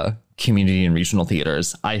the community and regional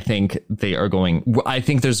theaters. I think there's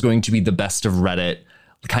going to be the best of Reddit,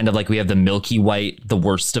 kind of like we have the Milky White, the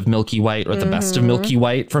worst of Milky White, or the best of Milky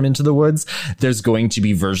White from Into the Woods. There's going to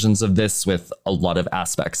be versions of this with a lot of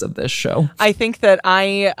aspects of this show. I think that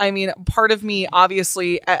I mean, part of me,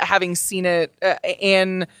 obviously, having seen it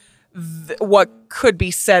in what could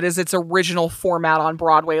be said is its original format on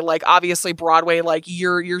Broadway. Like, obviously Broadway, like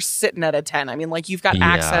you're sitting at a 10. I mean, like, you've got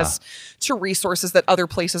access to resources that other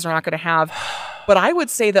places are not going to have. But I would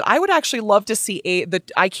say that I would actually love to see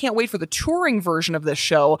I can't wait for the touring version of this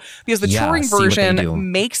show, because the touring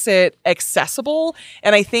version makes it accessible.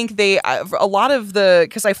 And I think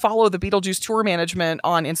because I follow the Beetlejuice tour management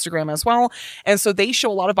on Instagram as well. And so they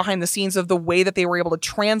show a lot of behind the scenes of the way that they were able to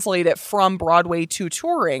translate it from Broadway to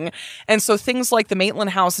touring. And so things like the Maitland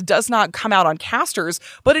House does not come out on casters,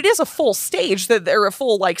 but it is a full stage that they're a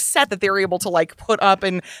full like set that they're able to like put up,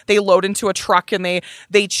 and they load into a truck, and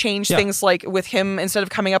they change things, like with him, instead of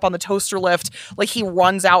coming up on the toaster lift, like he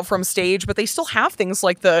runs out from stage, but they still have things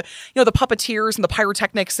like the puppeteers and the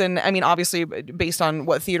pyrotechnics. And I mean, obviously based on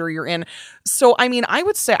what theater you're in. So, I mean, I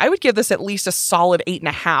would say I would give this at least a solid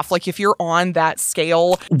 8.5. Like, if you're on that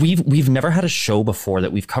scale. We've never had a show before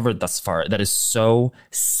that we've covered thus far that is so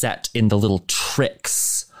set in the little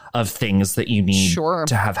tricks of things that you need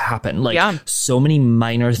to have happen. Like, so many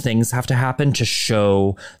minor things have to happen to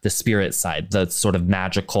show the spirit side, the sort of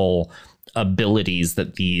magical abilities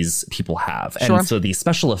that these people have. And so the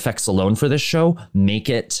special effects alone for this show make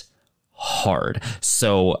it hard.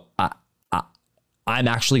 So I'm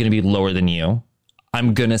actually going to be lower than you.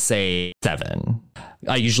 I'm going to say 7.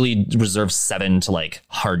 I usually reserve 7 to like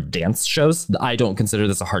hard dance shows. I don't consider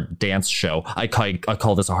this a hard dance show. I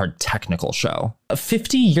call this a hard technical show.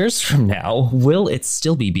 50 years from now, will it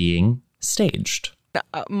still be being staged?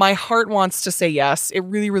 My heart wants to say yes. It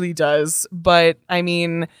really, really does. But I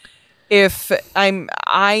mean,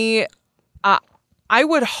 I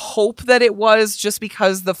would hope that it was, just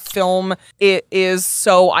because the film, it is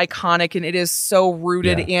so iconic and it is so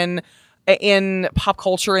rooted in pop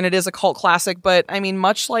culture, and it is a cult classic. But I mean,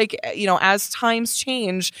 much like, as times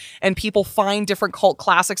change and people find different cult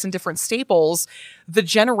classics and different staples, the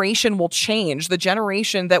generation will change. The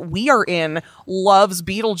generation that we are in loves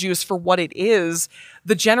Beetlejuice for what it is.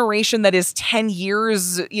 The generation that is 10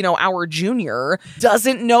 years, our junior,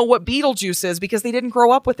 doesn't know what Beetlejuice is because they didn't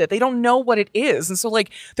grow up with it. They don't know what it is. And so, like,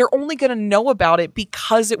 they're only going to know about it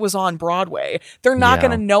because it was on Broadway. They're not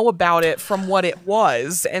going to know about it from what it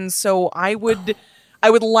was. And so I would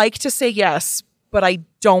like to say yes, but I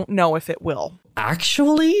don't know if it will.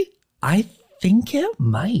 Actually, I think it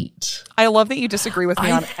might. I love that you disagree with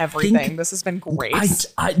me on everything. This has been great.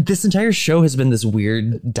 This entire show has been this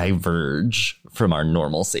weird diverge from our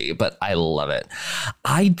normalcy, but I love it.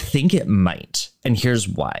 I think it might. And here's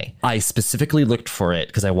why. I specifically looked for it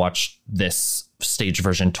because I watched this stage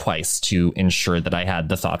version twice to ensure that I had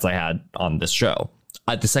the thoughts I had on this show.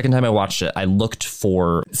 The second time I watched it, I looked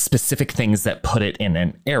for specific things that put it in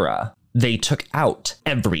an era. They took out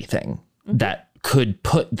everything that could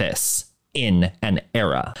put this in an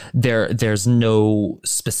era. There's no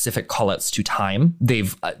specific callouts to time.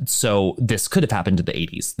 So this could have happened in the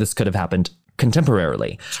 80s. This could have happened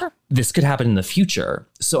contemporarily. Sure. This could happen in the future.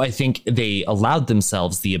 So I think they allowed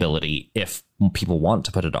themselves the ability, if people want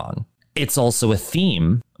to put it on. It's also a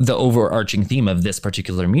theme, the overarching theme of this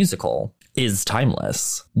particular musical is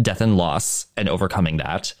timeless. Death and loss and overcoming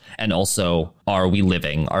that. And also, are we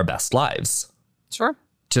living our best lives? Sure.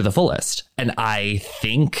 To the fullest. And I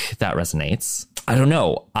think that resonates. I don't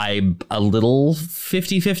know. I'm a little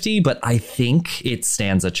 50-50, but I think it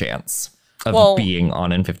stands a chance of being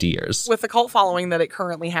on in 50 years. With the cult following that it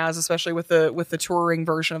currently has, especially with the touring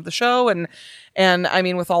version of the show, and I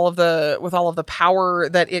mean with all of the power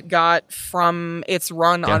that it got from its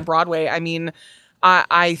run on Broadway, I mean,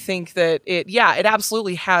 I think that it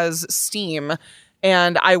absolutely has steam.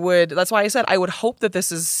 And that's why I said I would hope that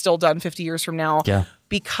this is still done 50 years from now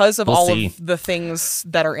because of all of the things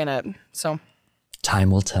that are in it. So time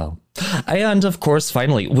will tell. And of course,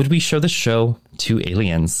 finally, would we show the show to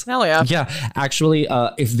aliens? Hell yeah. Yeah. Actually,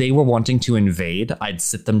 if they were wanting to invade, I'd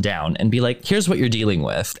sit them down and be like, here's what you're dealing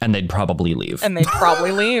with. And they'd probably leave.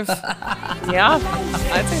 Yeah,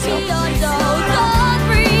 I'd say so.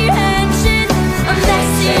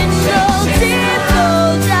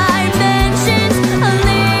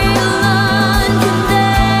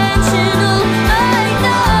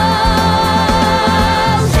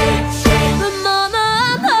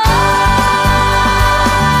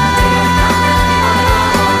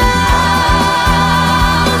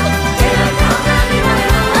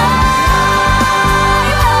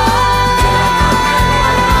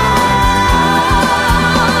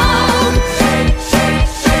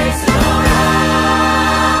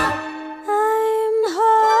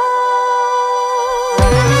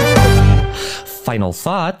 Final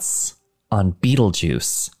thoughts on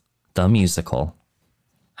Beetlejuice, the musical.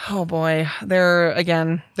 Oh boy, you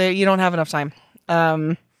don't have enough time.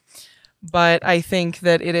 But I think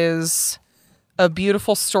that it is a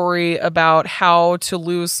beautiful story about how to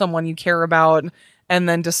lose someone you care about and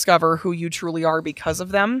then discover who you truly are because of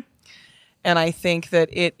them. And I think that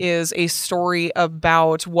it is a story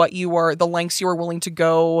about the lengths you are willing to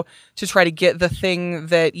go to try to get the thing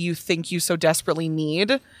that you think you so desperately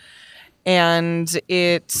need. And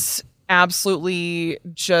it's absolutely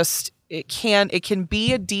it can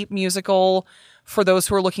be a deep musical for those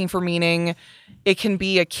who are looking for meaning. It can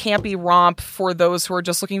be a campy romp for those who are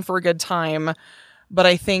just looking for a good time. But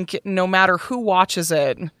I think no matter who watches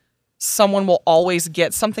it, someone will always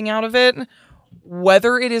get something out of it.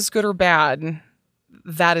 Whether it is good or bad,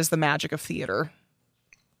 that is the magic of theater.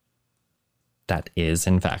 That is,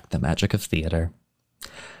 in fact, the magic of theater.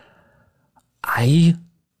 I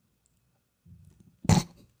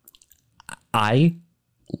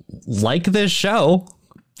like this show.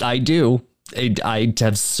 I do. I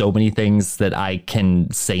have so many things that I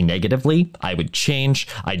can say negatively. I would change.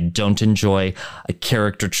 I don't enjoy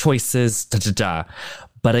character choices.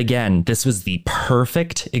 But again, this was the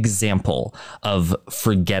perfect example of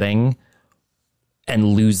forgetting and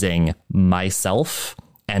losing myself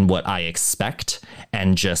and what I expect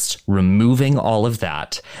and just removing all of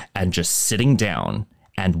that and just sitting down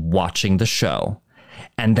and watching the show.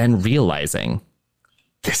 And then realizing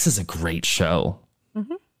this is a great show.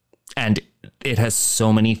 Mm-hmm. And it has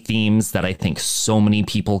so many themes that I think so many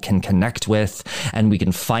people can connect with. And we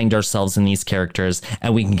can find ourselves in these characters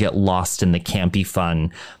and we can get lost in the campy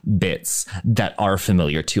fun bits that are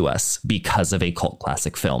familiar to us because of a cult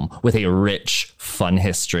classic film with a rich, fun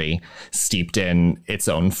history steeped in its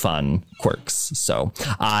own fun quirks. So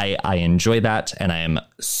I enjoy that. And I am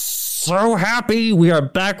so happy we are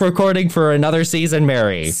back recording for another season,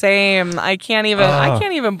 Mary. Same. I can't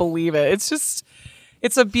even believe it.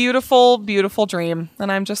 It's a beautiful, beautiful dream,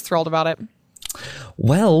 and I'm just thrilled about it.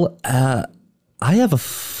 Well, I have a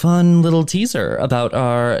fun little teaser about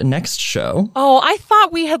our next show. Oh, I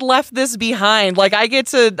thought we had left this behind. Like I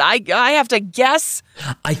have to guess.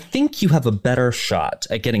 I think you have a better shot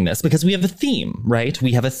at getting this because we have a theme, right?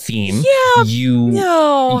 We have a theme.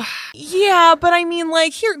 Yeah. Yeah, but I mean,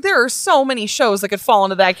 like there are so many shows that could fall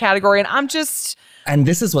into that category, and I'm just. And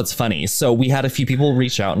this is what's funny. So we had a few people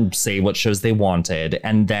reach out and say what shows they wanted.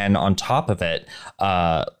 And then on top of it,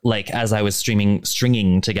 as I was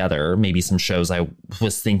stringing together maybe some shows I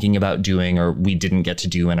was thinking about doing or we didn't get to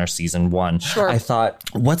do in our season 1, sure. I thought,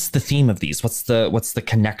 what's the theme of these? What's the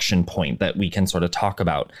connection point that we can sort of talk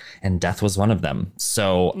about? And death was one of them.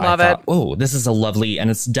 So I thought, oh, this is a lovely,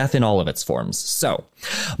 and it's death in all of its forms. So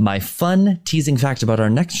my fun teasing fact about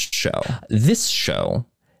our next show, this show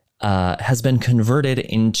has been converted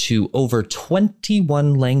into over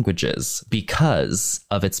 21 languages because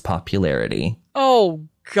of its popularity. Oh,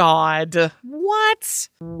 God. What?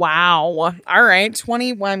 Wow. All right.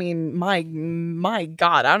 20. I mean, my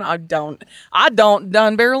God. I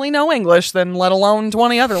don't barely know English, then let alone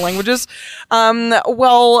 20 other languages.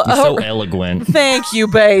 Well, You're so eloquent. Thank you,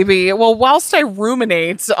 baby. Well, whilst I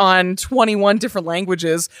ruminate on 21 different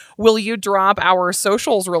languages, will you drop our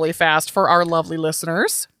socials really fast for our lovely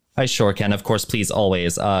listeners? I sure can. Of course, please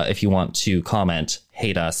always, if you want to comment,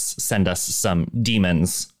 hate us, send us some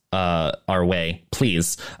demons our way,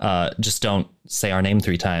 please. Just don't say our name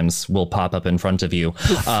 3 times. We'll pop up in front of you.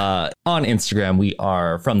 On Instagram, we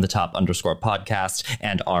are _podcast,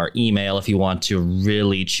 and our email, if you want to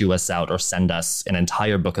really chew us out or send us an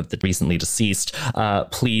entire book of the recently deceased,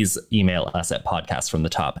 please email us at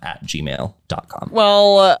podcastfromthetop@gmail.com.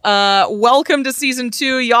 Well, welcome to season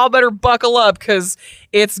 2. Y'all better buckle up because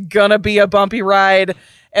it's gonna be a bumpy ride.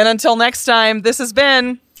 And until next time, this has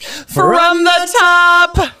been From the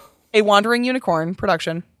Top, a Wandering Unicorn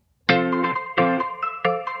production.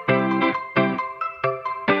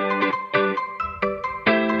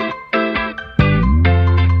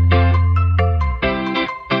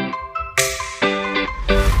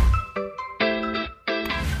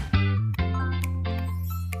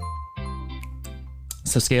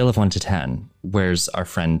 So scale of 1 to 10, where's our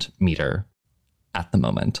friend Meter at the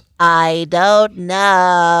moment? I don't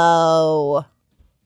know.